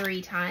like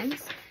 3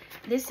 times.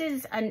 This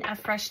is a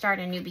fresh start,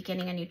 a new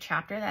beginning, a new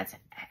chapter that's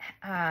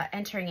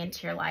entering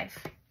into your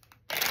life.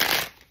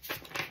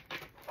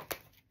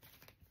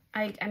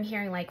 I'm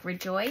hearing like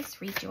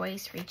rejoice,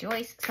 rejoice,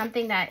 rejoice.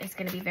 Something that is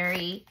going to be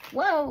very,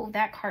 whoa,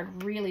 that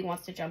card really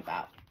wants to jump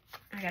out.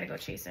 I got to go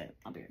chase it.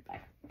 I'll be right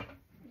back.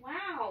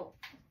 Wow.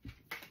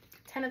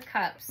 10 of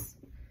Cups.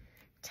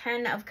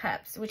 10 of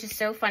Cups, which is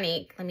so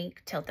funny. Let me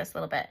tilt this a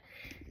little bit.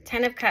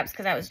 10 of Cups,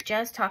 because I was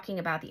just talking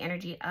about the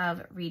energy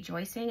of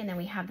rejoicing. And then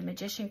we have the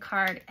Magician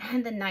card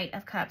and the Knight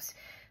of Cups.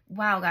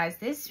 Wow, guys,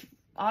 this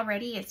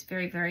already is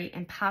very, very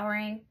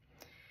empowering.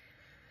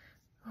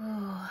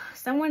 Oh,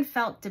 someone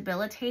felt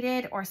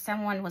debilitated or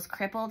someone was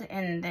crippled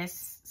in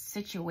this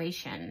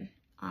situation.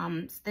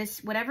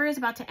 Whatever is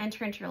about to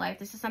enter into your life,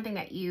 this is something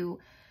that you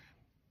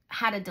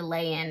had a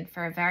delay in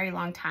for a very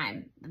long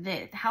time.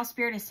 How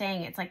Spirit is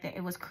saying it's like that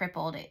it was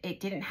crippled.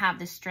 It didn't have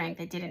the strength.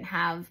 It didn't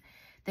have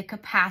the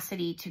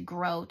capacity to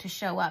grow, to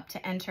show up,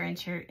 to enter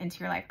into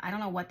your life. I don't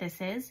know what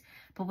this is,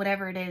 but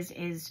whatever it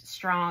is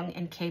strong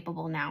and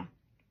capable now,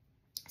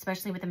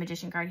 especially with the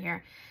Magician card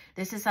here.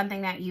 This is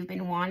something that you've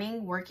been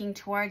wanting, working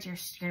towards. You're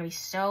going to be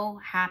so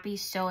happy,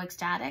 so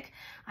ecstatic.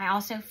 I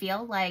also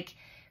feel like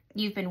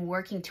you've been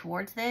working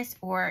towards this,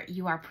 or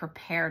you are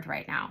prepared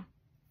right now.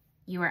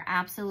 You are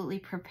absolutely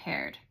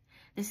prepared.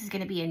 This is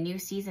going to be a new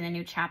season, a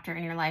new chapter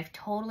in your life,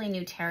 totally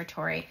new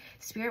territory.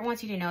 Spirit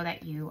wants you to know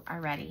that you are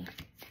ready.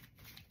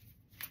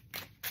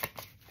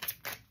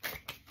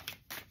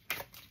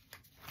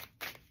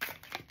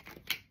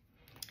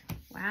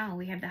 Wow,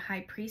 we have the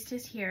High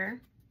Priestess here.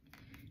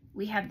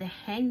 We have the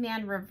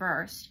Hangman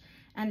reversed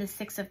and the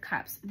Six of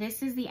Cups.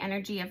 This is the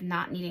energy of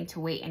not needing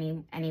to wait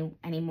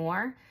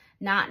anymore,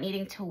 not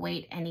needing to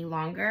wait any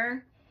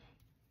longer.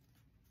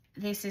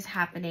 This is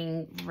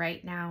happening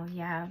right now,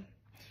 yeah.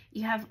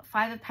 You have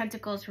Five of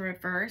Pentacles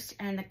reversed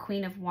and the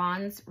Queen of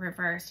Wands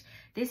reversed.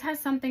 This has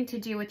something to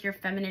do with your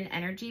feminine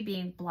energy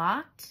being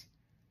blocked.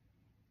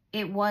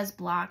 It was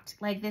blocked.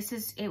 Like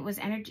it was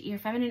energy, your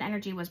feminine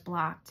energy was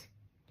blocked.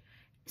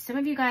 Some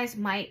of you guys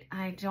might,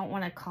 I don't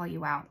want to call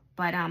you out,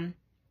 but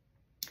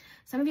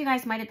some of you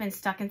guys might have been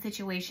stuck in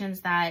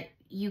situations that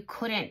you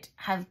couldn't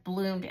have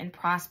bloomed and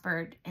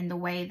prospered in the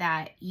way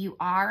that you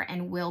are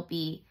and will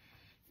be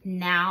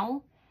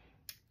now.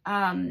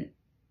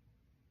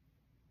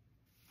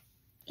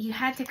 You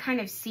had to kind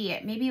of see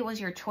it. Maybe it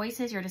was your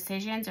choices, your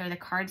decisions, or the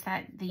cards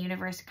that the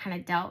universe kind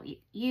of dealt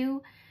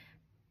you.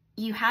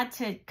 You had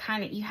to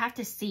you have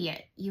to see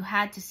it. You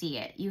had to see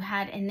it.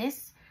 And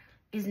this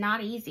is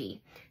not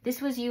easy.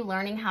 This was you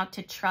learning how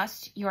to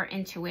trust your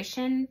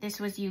intuition. This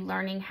was you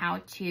learning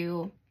how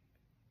to,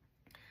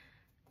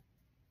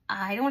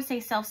 I don't want to say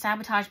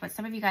self-sabotage, but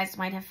some of you guys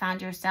might have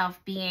found yourself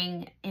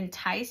being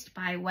enticed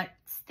by what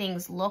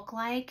things look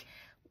like,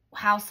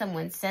 how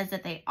someone says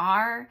that they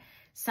are.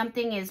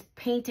 Something is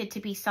painted to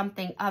be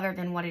something other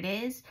than what it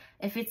is.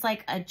 If it's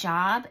like a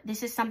job,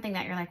 this is something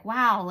that you're like,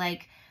 wow,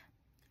 like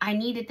I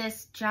needed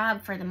this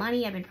job for the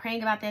money. I've been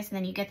praying about this. And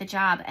then you get the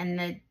job and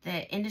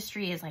the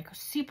industry is like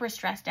super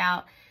stressed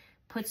out,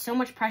 puts so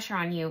much pressure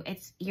on you.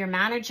 It's your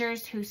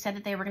managers who said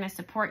that they were going to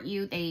support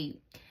you. They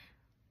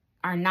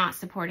are not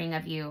supporting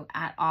of you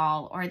at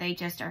all, or they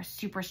just are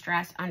super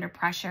stressed under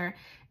pressure.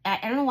 I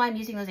don't know why I'm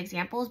using those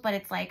examples, but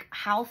it's like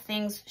how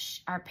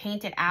things are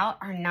painted out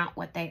are not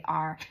what they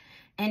are.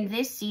 And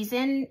this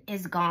season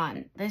is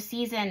gone. This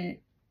season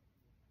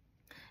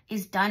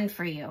is done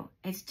for you.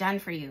 It's done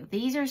for you.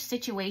 These are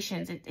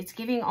situations. It's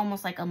giving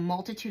almost like a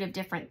multitude of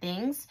different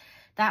things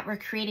that were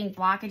creating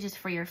blockages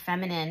for your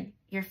feminine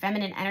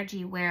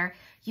energy, where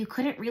you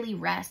couldn't really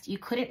rest. You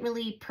couldn't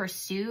really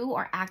pursue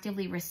or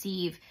actively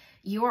receive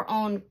your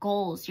own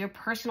goals, your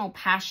personal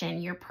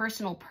passion, your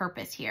personal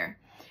purpose here.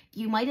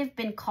 You might have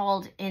been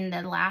called in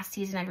the last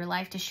season of your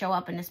life to show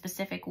up in a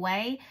specific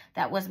way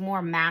that was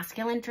more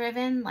masculine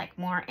driven, like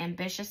more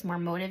ambitious, more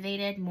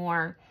motivated,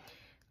 more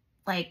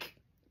like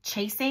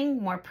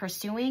chasing, more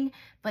pursuing,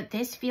 but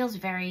this feels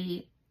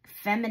very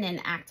feminine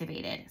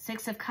activated.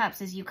 Six of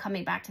Cups is you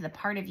coming back to the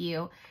part of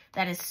you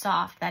that is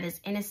soft, that is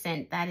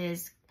innocent, that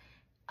is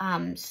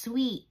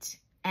sweet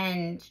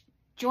and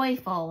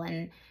joyful,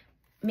 and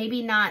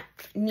maybe not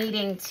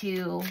needing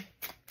to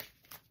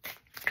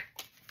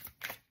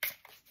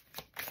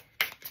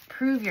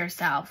prove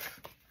yourself,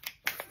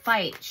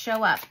 fight,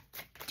 show up,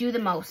 do the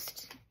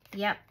most.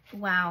 Yep.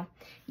 Wow.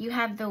 You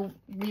have the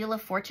Wheel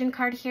of Fortune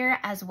card here,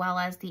 as well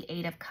as the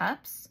Eight of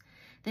Cups.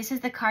 This is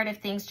the card of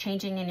things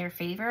changing in your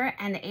favor.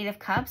 And the Eight of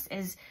Cups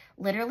is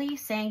literally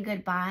saying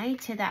goodbye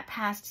to that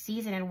past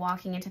season and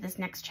walking into this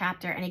next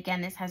chapter. And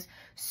again, this has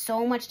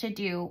so much to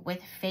do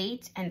with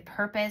fate and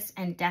purpose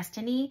and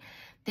destiny.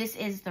 This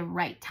is the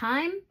right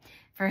time.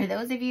 For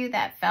those of you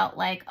that felt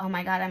like, oh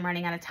my God, I'm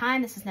running out of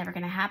time, this is never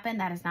going to happen,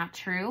 that is not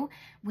true.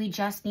 We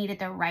just needed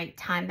the right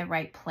time, the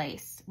right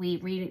place. We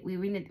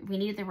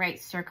needed the right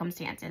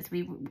circumstances.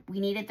 We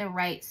needed the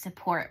right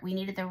support. We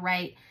needed the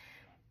right...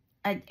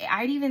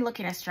 I'd even look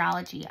at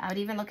astrology. I would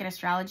even look at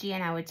astrology,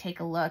 and I would take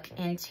a look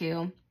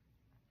into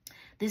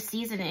this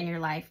season in your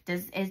life.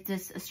 Does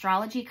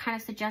astrology kind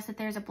of suggest that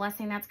there's a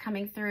blessing that's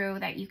coming through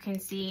that you can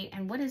see?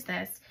 And what is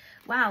this?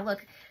 Wow,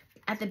 look.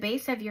 At the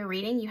base of your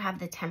reading, you have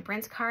the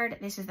Temperance card.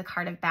 This is the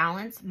card of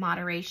balance,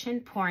 moderation,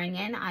 pouring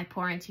in. I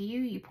pour into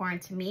you, you pour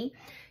into me.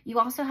 You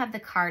also have the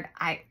card,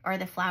 or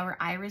the flower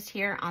iris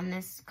here on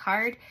this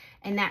card,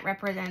 and that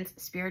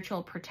represents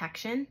spiritual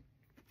protection,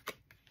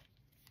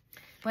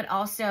 but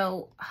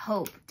also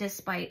hope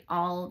despite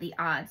all the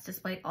odds,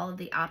 despite all of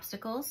the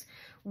obstacles.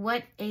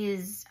 What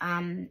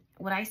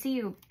I see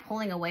you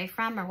pulling away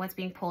from, or what's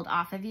being pulled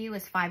off of you,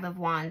 is Five of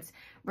Wands.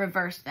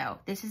 Reverse though.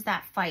 This is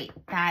that fight,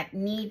 that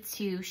need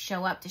to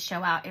show up to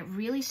show out. It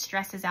really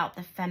stresses out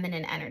the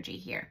feminine energy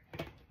here.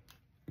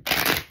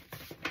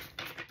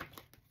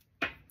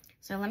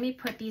 So let me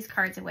put these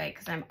cards away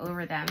because I'm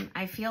over them.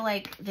 I feel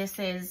like this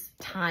is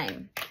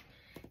time.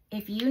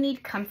 If you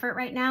need comfort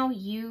right now,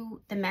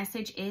 the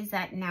message is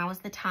that now is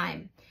the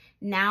time.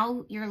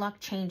 Now your luck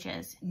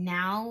changes.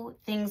 Now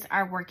things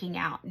are working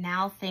out.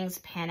 Now things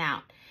pan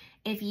out.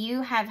 If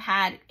you have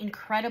had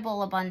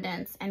incredible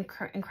abundance and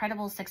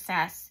incredible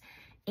success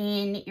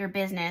in your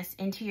business,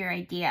 into your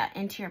idea,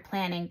 into your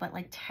planning, but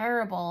like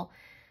terrible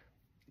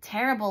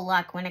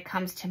luck when it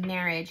comes to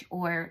marriage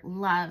or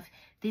love,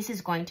 this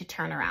is going to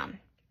turn around.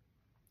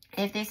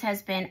 If this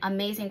has been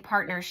amazing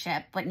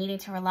partnership, but needing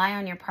to rely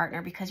on your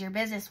partner because your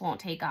business won't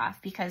take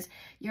off, because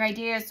your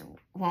ideas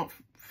won't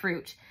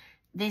fruit,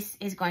 this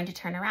is going to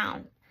turn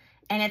around.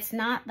 And it's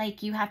not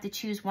like you have to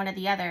choose one or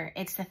the other.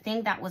 It's the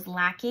thing that was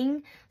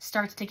lacking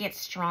starts to get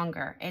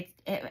stronger.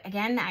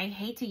 Again, I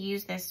hate to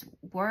use this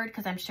word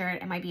because I'm sure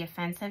it might be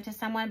offensive to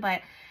someone,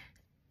 but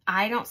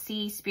I don't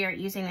see Spirit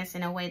using this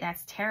in a way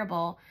that's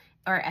terrible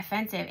or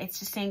offensive. It's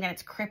just saying that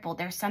it's crippled.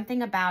 There's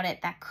something about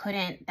it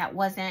that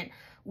wasn't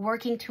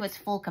working to its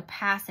full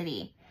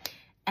capacity.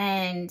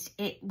 And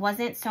it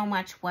wasn't so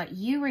much what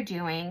you were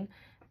doing,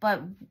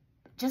 but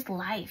just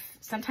life.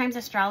 Sometimes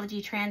astrology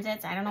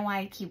transits, I don't know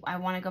why I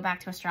want to go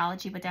back to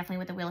astrology, but definitely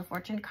with the Wheel of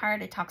Fortune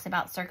card, it talks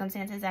about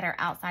circumstances that are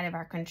outside of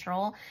our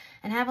control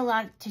and have a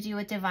lot to do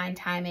with divine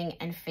timing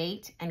and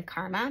fate and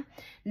karma.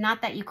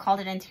 Not that you called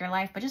it into your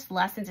life, but just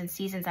lessons and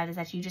seasons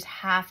that you just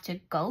have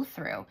to go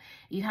through.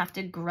 You have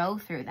to grow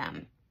through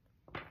them.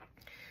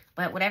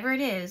 But whatever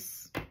it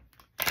is,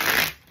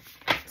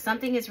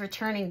 something is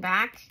returning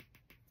back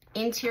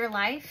into your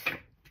life,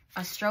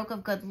 a stroke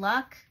of good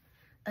luck,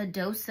 a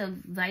dose of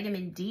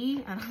vitamin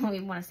D, I don't know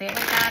if you want to say it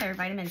like that, or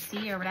vitamin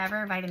C or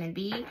whatever, vitamin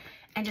B,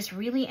 and just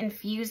really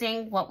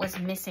infusing what was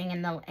missing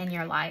in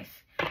your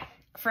life.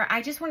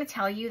 I just want to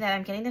tell you that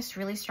I'm getting this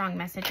really strong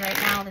message right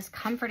now, this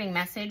comforting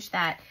message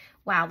that,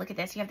 wow, look at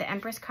this. You have the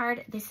Empress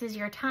card. This is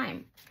your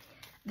time.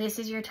 This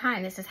is your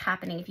time. This is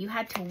happening. If you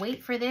had to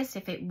wait for this,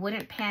 if it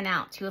wouldn't pan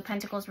out, Two of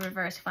Pentacles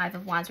reverse, Five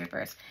of Wands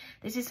reverse.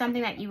 This is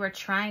something that you were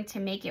trying to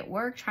make it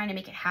work, trying to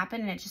make it happen,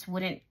 and it just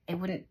wouldn't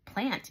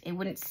plant, it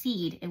wouldn't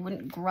seed, it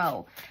wouldn't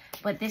grow.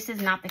 But this is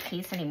not the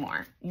case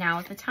anymore. Now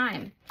is the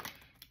time.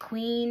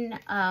 Queen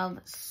of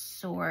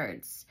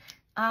Swords.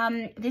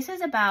 This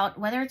is about,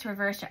 whether it's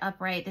reversed or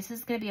upright, this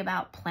is going to be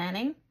about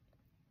planning.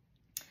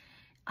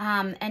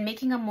 And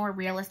making a more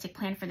realistic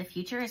plan for the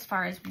future as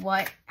far as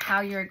how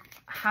you're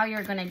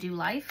going to do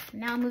life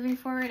now moving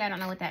forward. I don't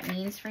know what that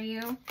means for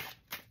you.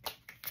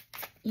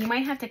 You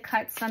might have to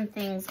cut some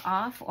things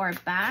off or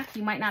back.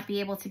 You might not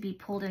be able to be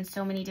pulled in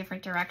so many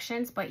different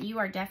directions, but you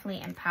are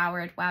definitely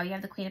empowered. Wow, you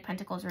have the Queen of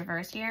Pentacles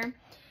reversed here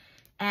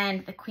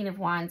and the Queen of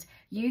Wands.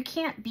 You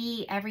can't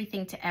be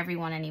everything to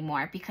everyone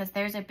anymore because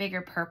there's a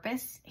bigger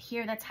purpose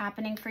here that's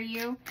happening for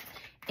you.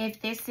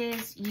 If this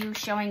is you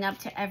showing up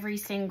to every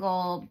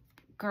single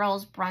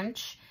girls'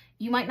 brunch,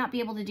 you might not be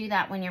able to do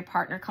that when your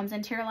partner comes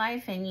into your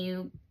life and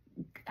you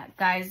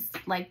guys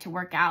like to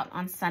work out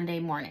on Sunday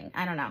morning.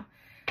 I don't know.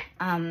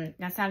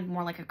 That sounds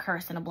more like a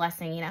curse than a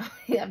blessing, you know.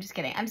 I'm just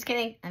kidding. I'm just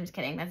kidding.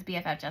 That's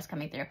BFF just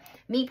coming through.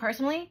 Me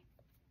personally,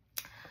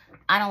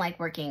 I don't like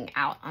working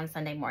out on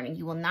Sunday morning.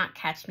 You will not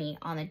catch me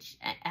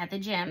at the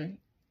gym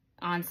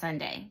on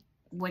Sunday.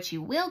 What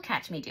you will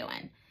catch me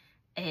doing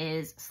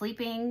is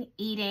sleeping,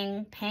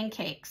 eating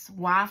pancakes,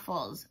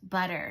 waffles,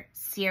 butter,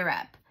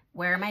 syrup.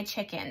 Where are my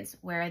chickens?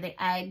 Where are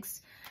the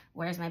eggs?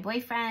 Where's my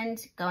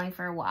boyfriend? Going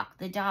for a walk.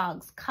 The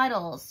dogs,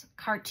 cuddles,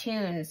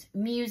 cartoons,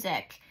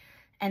 music,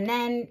 and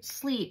then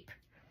sleep,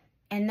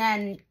 and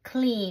then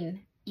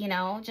clean, you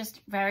know,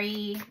 just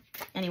very,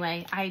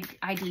 anyway, I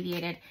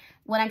deviated.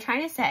 What I'm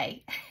trying to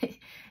say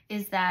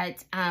is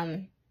that,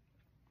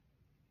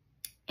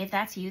 if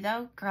that's you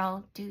though,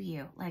 girl, do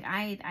you. Like,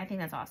 I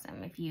think that's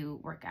awesome if you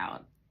work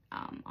out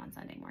on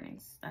Sunday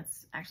mornings.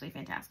 That's actually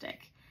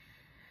fantastic.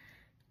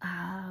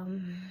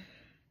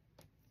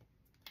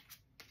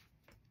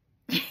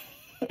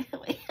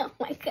 Wait, oh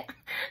my God.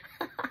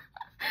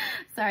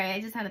 Sorry,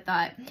 I just had a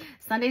thought.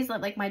 Sunday's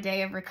like my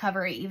day of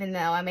recovery, even though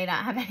I may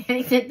not have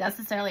anything to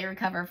necessarily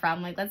recover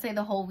from. Like, let's say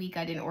the whole week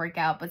I didn't work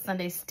out, but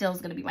Sunday still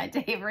is going to be my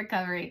day of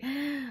recovery.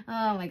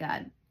 Oh my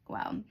God.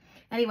 Wow.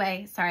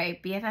 Anyway, sorry,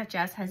 BFF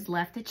Jess has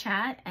left the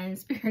chat and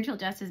Spiritual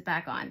Jess is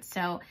back on.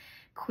 So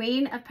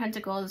Queen of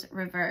Pentacles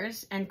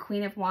reverse and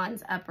Queen of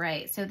Wands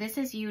upright. So this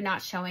is you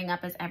not showing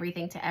up as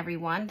everything to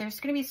everyone. There's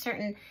going to be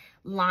certain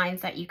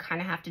lines that you kind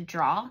of have to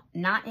draw,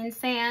 not in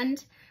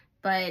sand,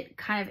 but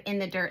kind of in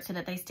the dirt so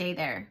that they stay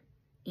there,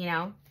 you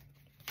know,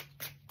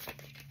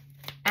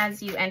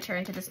 as you enter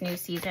into this new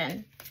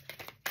season.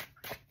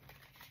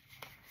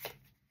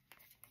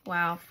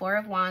 Wow, Four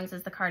of Wands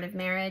is the card of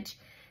marriage,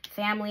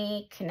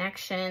 family,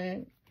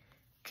 connection,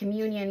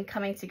 communion,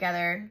 coming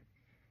together.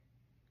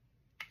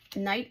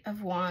 Knight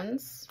of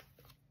Wands.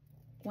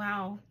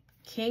 Wow.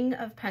 King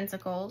of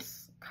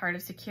Pentacles, card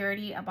of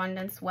security,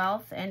 abundance,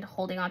 wealth, and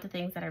holding on to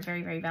things that are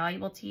very, very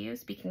valuable to you.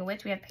 Speaking of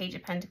which, we have Page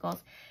of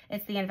Pentacles.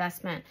 It's the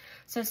investment.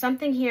 So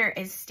something here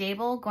is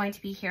stable, going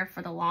to be here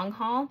for the long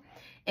haul.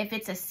 If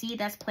it's a seed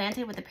that's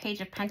planted with the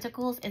Page of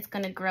Pentacles, it's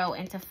going to grow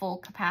into full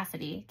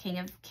capacity. King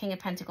of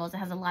Pentacles, it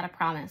has a lot of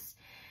promise.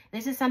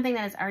 This is something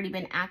that has already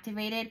been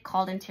activated,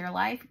 called into your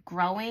life,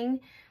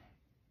 growing,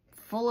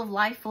 full of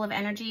life, full of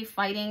energy,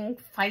 fighting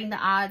the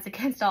odds,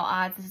 against all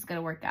odds. This is going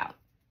to work out.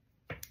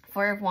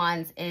 Four of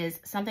Wands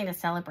is something to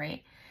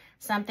celebrate,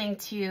 something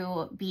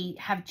to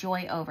have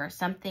joy over,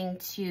 something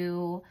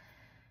to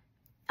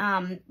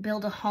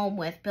build a home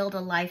with, build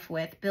a life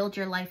with, build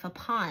your life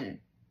upon.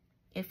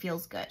 It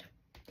feels good,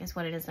 is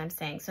what it is I'm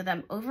saying. So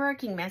the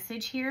overarching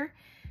message here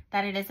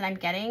that it is that I'm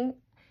getting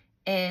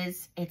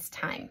is it's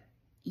time.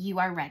 You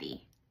are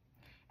ready.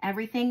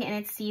 Everything in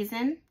its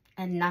season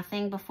and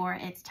nothing before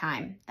its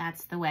time.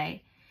 That's the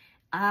way.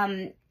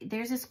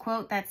 There's this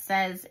quote that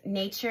says,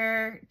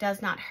 nature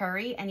does not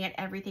hurry and yet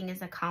everything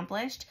is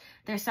accomplished.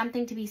 There's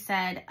something to be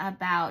said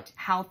about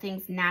how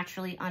things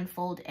naturally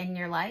unfold in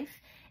your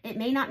life. It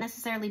may not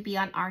necessarily be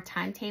on our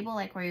timetable,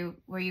 like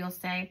where you'll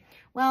say,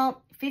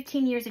 well,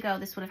 15 years ago,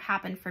 this would have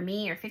happened for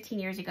me, or 15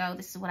 years ago,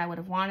 this is what I would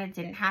have wanted,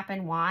 didn't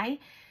happen. Why?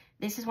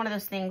 This is one of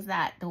those things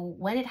that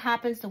when it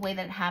happens, the way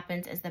that it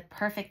happens is the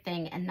perfect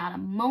thing, and not a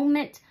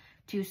moment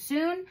too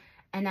soon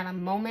and not a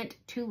moment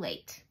too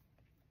late.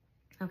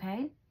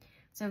 Okay,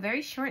 so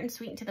very short and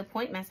sweet and to the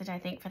point message, I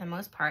think, for the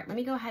most part. Let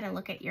me go ahead and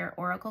look at your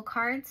oracle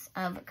cards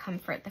of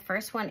comfort. The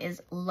first one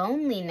is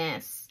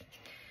loneliness.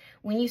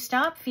 When you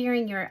stop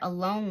fearing your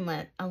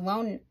aloneness,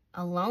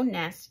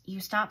 you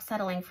stop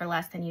settling for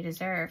less than you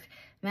deserve.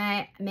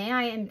 May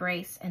I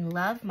embrace and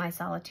love my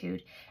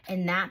solitude,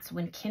 and that's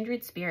when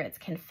kindred spirits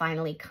can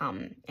finally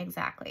come.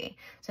 Exactly.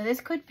 So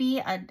this could be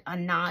a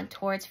nod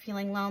towards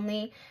feeling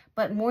lonely,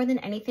 but more than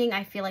anything,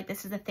 I feel like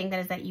this is the thing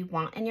that you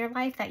want in your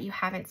life that you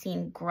haven't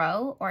seen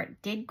grow, or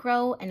it did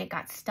grow and it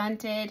got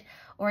stunted,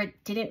 or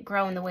it didn't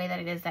grow in the way that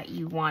it is that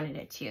you wanted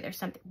it to. There's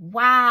something,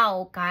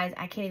 wow, guys,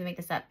 I can't even make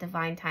this up.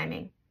 Divine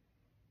timing.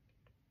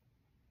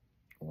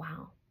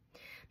 Wow.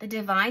 The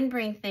divine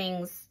brings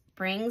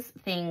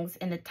things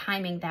in the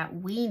timing that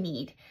we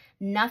need.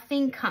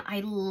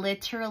 I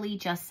literally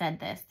just said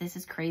this. This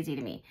is crazy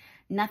to me.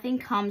 Nothing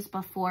comes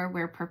before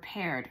we're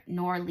prepared,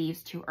 nor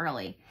leaves too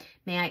early.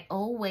 May I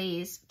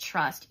always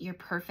trust your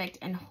perfect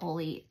and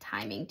holy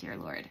timing, dear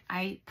Lord.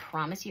 I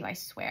promise you, I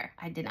swear,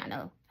 I did not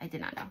know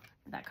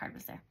that card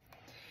was there.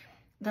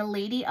 The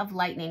Lady of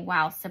Lightning.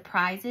 Wow.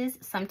 Surprises,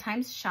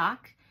 sometimes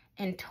shock,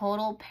 and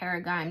total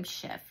paradigm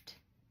shift.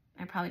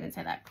 I probably didn't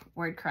say that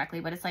word correctly,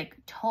 but it's like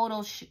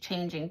total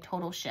changing,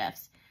 total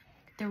shifts.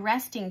 The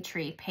resting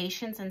tree,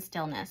 patience and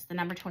stillness. The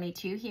number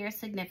 22 here is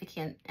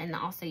significant. And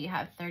also you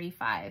have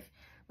 35,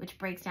 which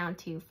breaks down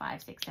to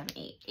 5, 6, 7,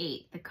 8,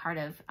 8. The card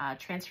of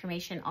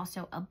transformation,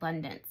 also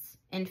abundance,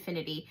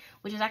 infinity,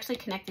 which is actually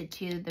connected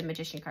to the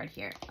Magician card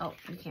here. Oh,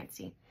 you can't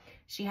see.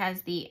 She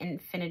has the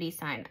infinity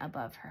sign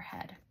above her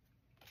head.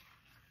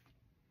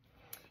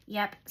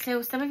 Yep.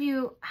 So some of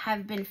you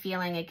have been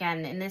feeling,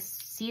 again, in this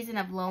season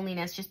of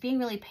loneliness, just being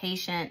really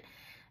patient,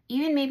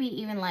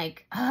 maybe even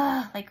like,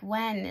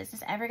 when is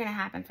this ever going to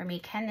happen for me?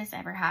 Can this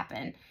ever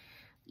happen?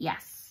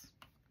 Yes.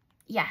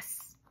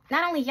 Yes.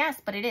 Not only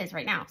yes, but it is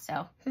right now.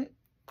 So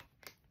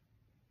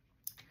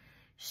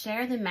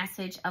Share the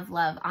message of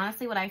love.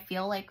 Honestly, what I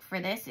feel like for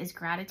this is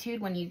gratitude.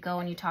 When you go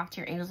and you talk to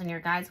your angels and your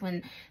guides,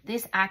 when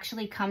this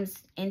actually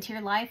comes into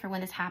your life, or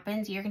when this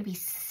happens, you're going to be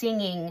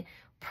singing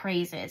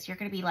praises. You're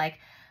going to be like,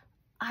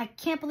 I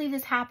can't believe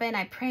this happened.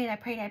 I prayed, I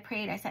prayed, I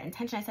prayed. I set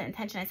intention, I set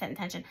intention, I set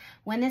intention.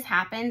 When this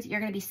happens, you're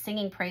going to be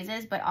singing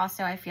praises, but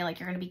also I feel like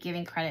you're going to be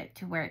giving credit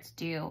to where it's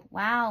due.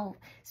 Wow.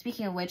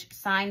 Speaking of which,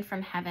 sign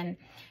from heaven.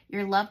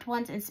 Your loved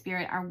ones in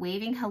spirit are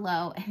waving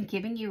hello and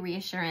giving you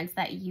reassurance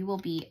that you will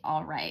be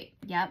all right.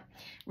 Yep.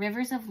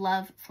 Rivers of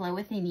love flow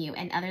within you,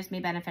 and others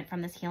may benefit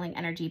from this healing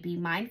energy. Be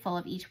mindful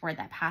of each word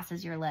that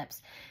passes your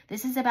lips.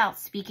 This is about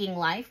speaking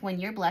life. When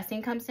your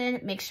blessing comes in,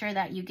 make sure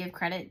that you give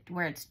credit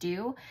where it's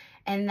due,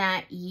 and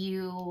that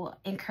you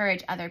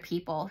encourage other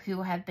people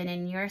who have been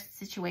in your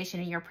situation,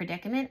 in your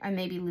predicament, or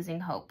maybe losing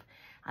hope.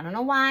 I don't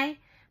know why,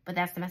 but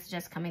that's the message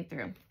that's coming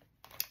through.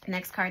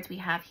 Next cards we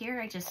have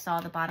here, I just saw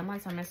the bottom one,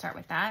 so I'm going to start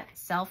with that.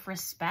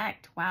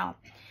 Self-respect. Wow.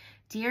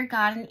 Dear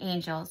God and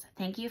angels,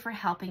 thank you for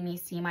helping me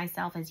see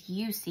myself as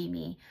you see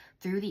me,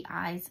 through the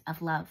eyes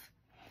of love.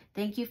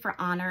 Thank you for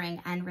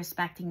honoring and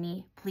respecting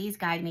me. Please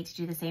guide me to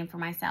do the same for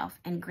myself,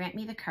 and grant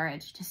me the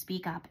courage to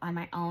speak up on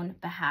my own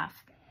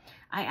behalf.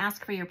 I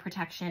ask for your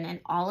protection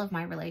in all of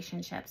my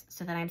relationships,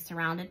 so that I'm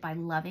surrounded by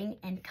loving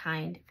and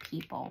kind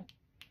people.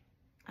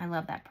 I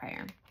love that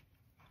prayer.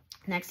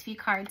 Next few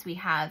cards, we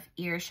have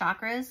ear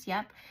chakras.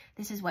 Yep,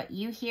 this is what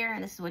you hear,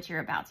 and this is what you're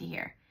about to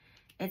hear.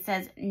 It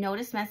says,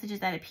 notice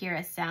messages that appear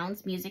as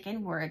sounds, music,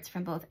 and words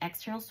from both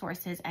external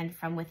sources and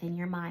from within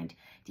your mind.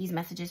 These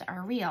messages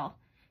are real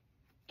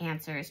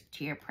answers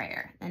to your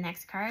prayer. The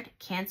next card,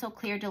 cancel,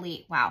 clear,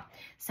 delete. Wow.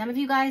 Some of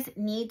you guys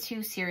need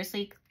to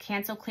seriously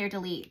cancel, clear,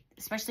 delete,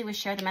 especially with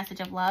share the message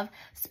of love.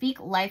 Speak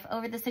life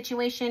over the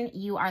situation.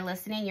 You are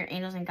listening. Your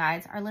angels and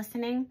guides are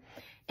listening.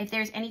 If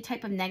there's any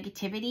type of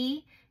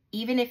negativity,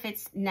 even if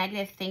it's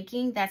negative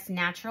thinking, that's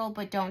natural,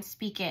 but don't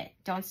speak it.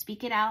 Don't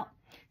speak it out.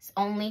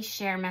 Only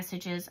share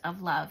messages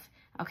of love.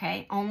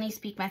 Okay? Only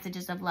speak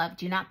messages of love.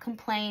 Do not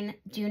complain.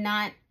 Do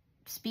not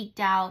speak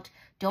doubt.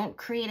 Don't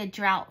create a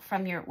drought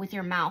with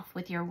your mouth,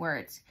 with your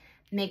words.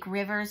 Make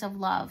rivers of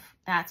love.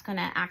 That's going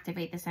to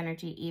activate this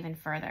energy even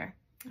further.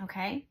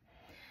 Okay?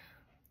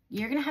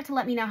 You're going to have to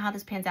let me know how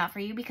this pans out for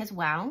you, because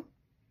wow.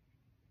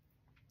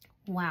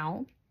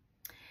 Wow.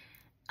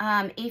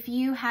 If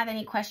you have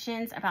any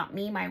questions about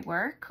me, my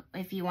work,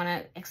 if you want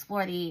to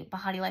explore the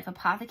Bahati Life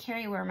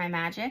Apothecary, where my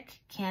magic,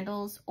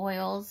 candles,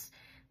 oils,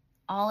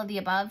 all of the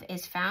above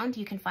is found,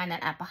 you can find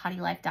that at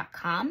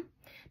bahatilife.com.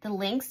 The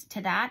links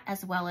to that,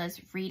 as well as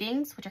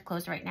readings, which are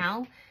closed right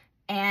now,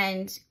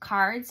 and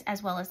cards,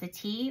 as well as the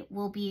tea,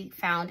 will be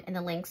found in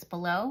the links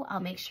below. I'll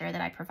make sure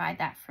that I provide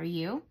that for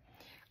you.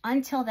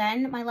 Until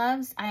then, my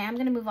loves, I am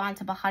going to move on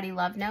to Bahati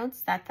Love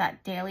Notes. That's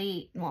that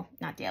daily, well,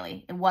 not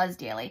daily, it was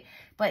daily,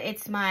 but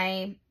it's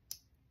my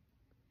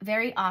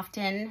very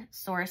often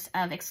source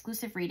of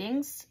exclusive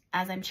readings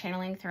as I'm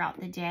channeling throughout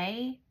the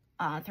day,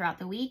 throughout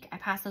the week. I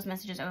pass those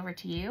messages over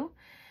to you.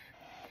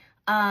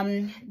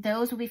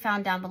 Those will be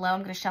found down below.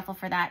 I'm going to shuffle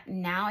for that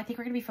now. I think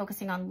we're going to be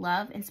focusing on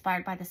love,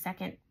 inspired by the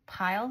second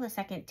pile, the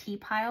second tea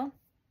pile.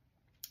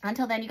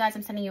 Until then, you guys,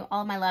 I'm sending you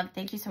all my love.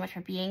 Thank you so much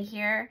for being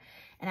here,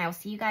 and I will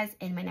see you guys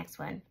in my next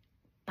one.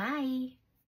 Bye.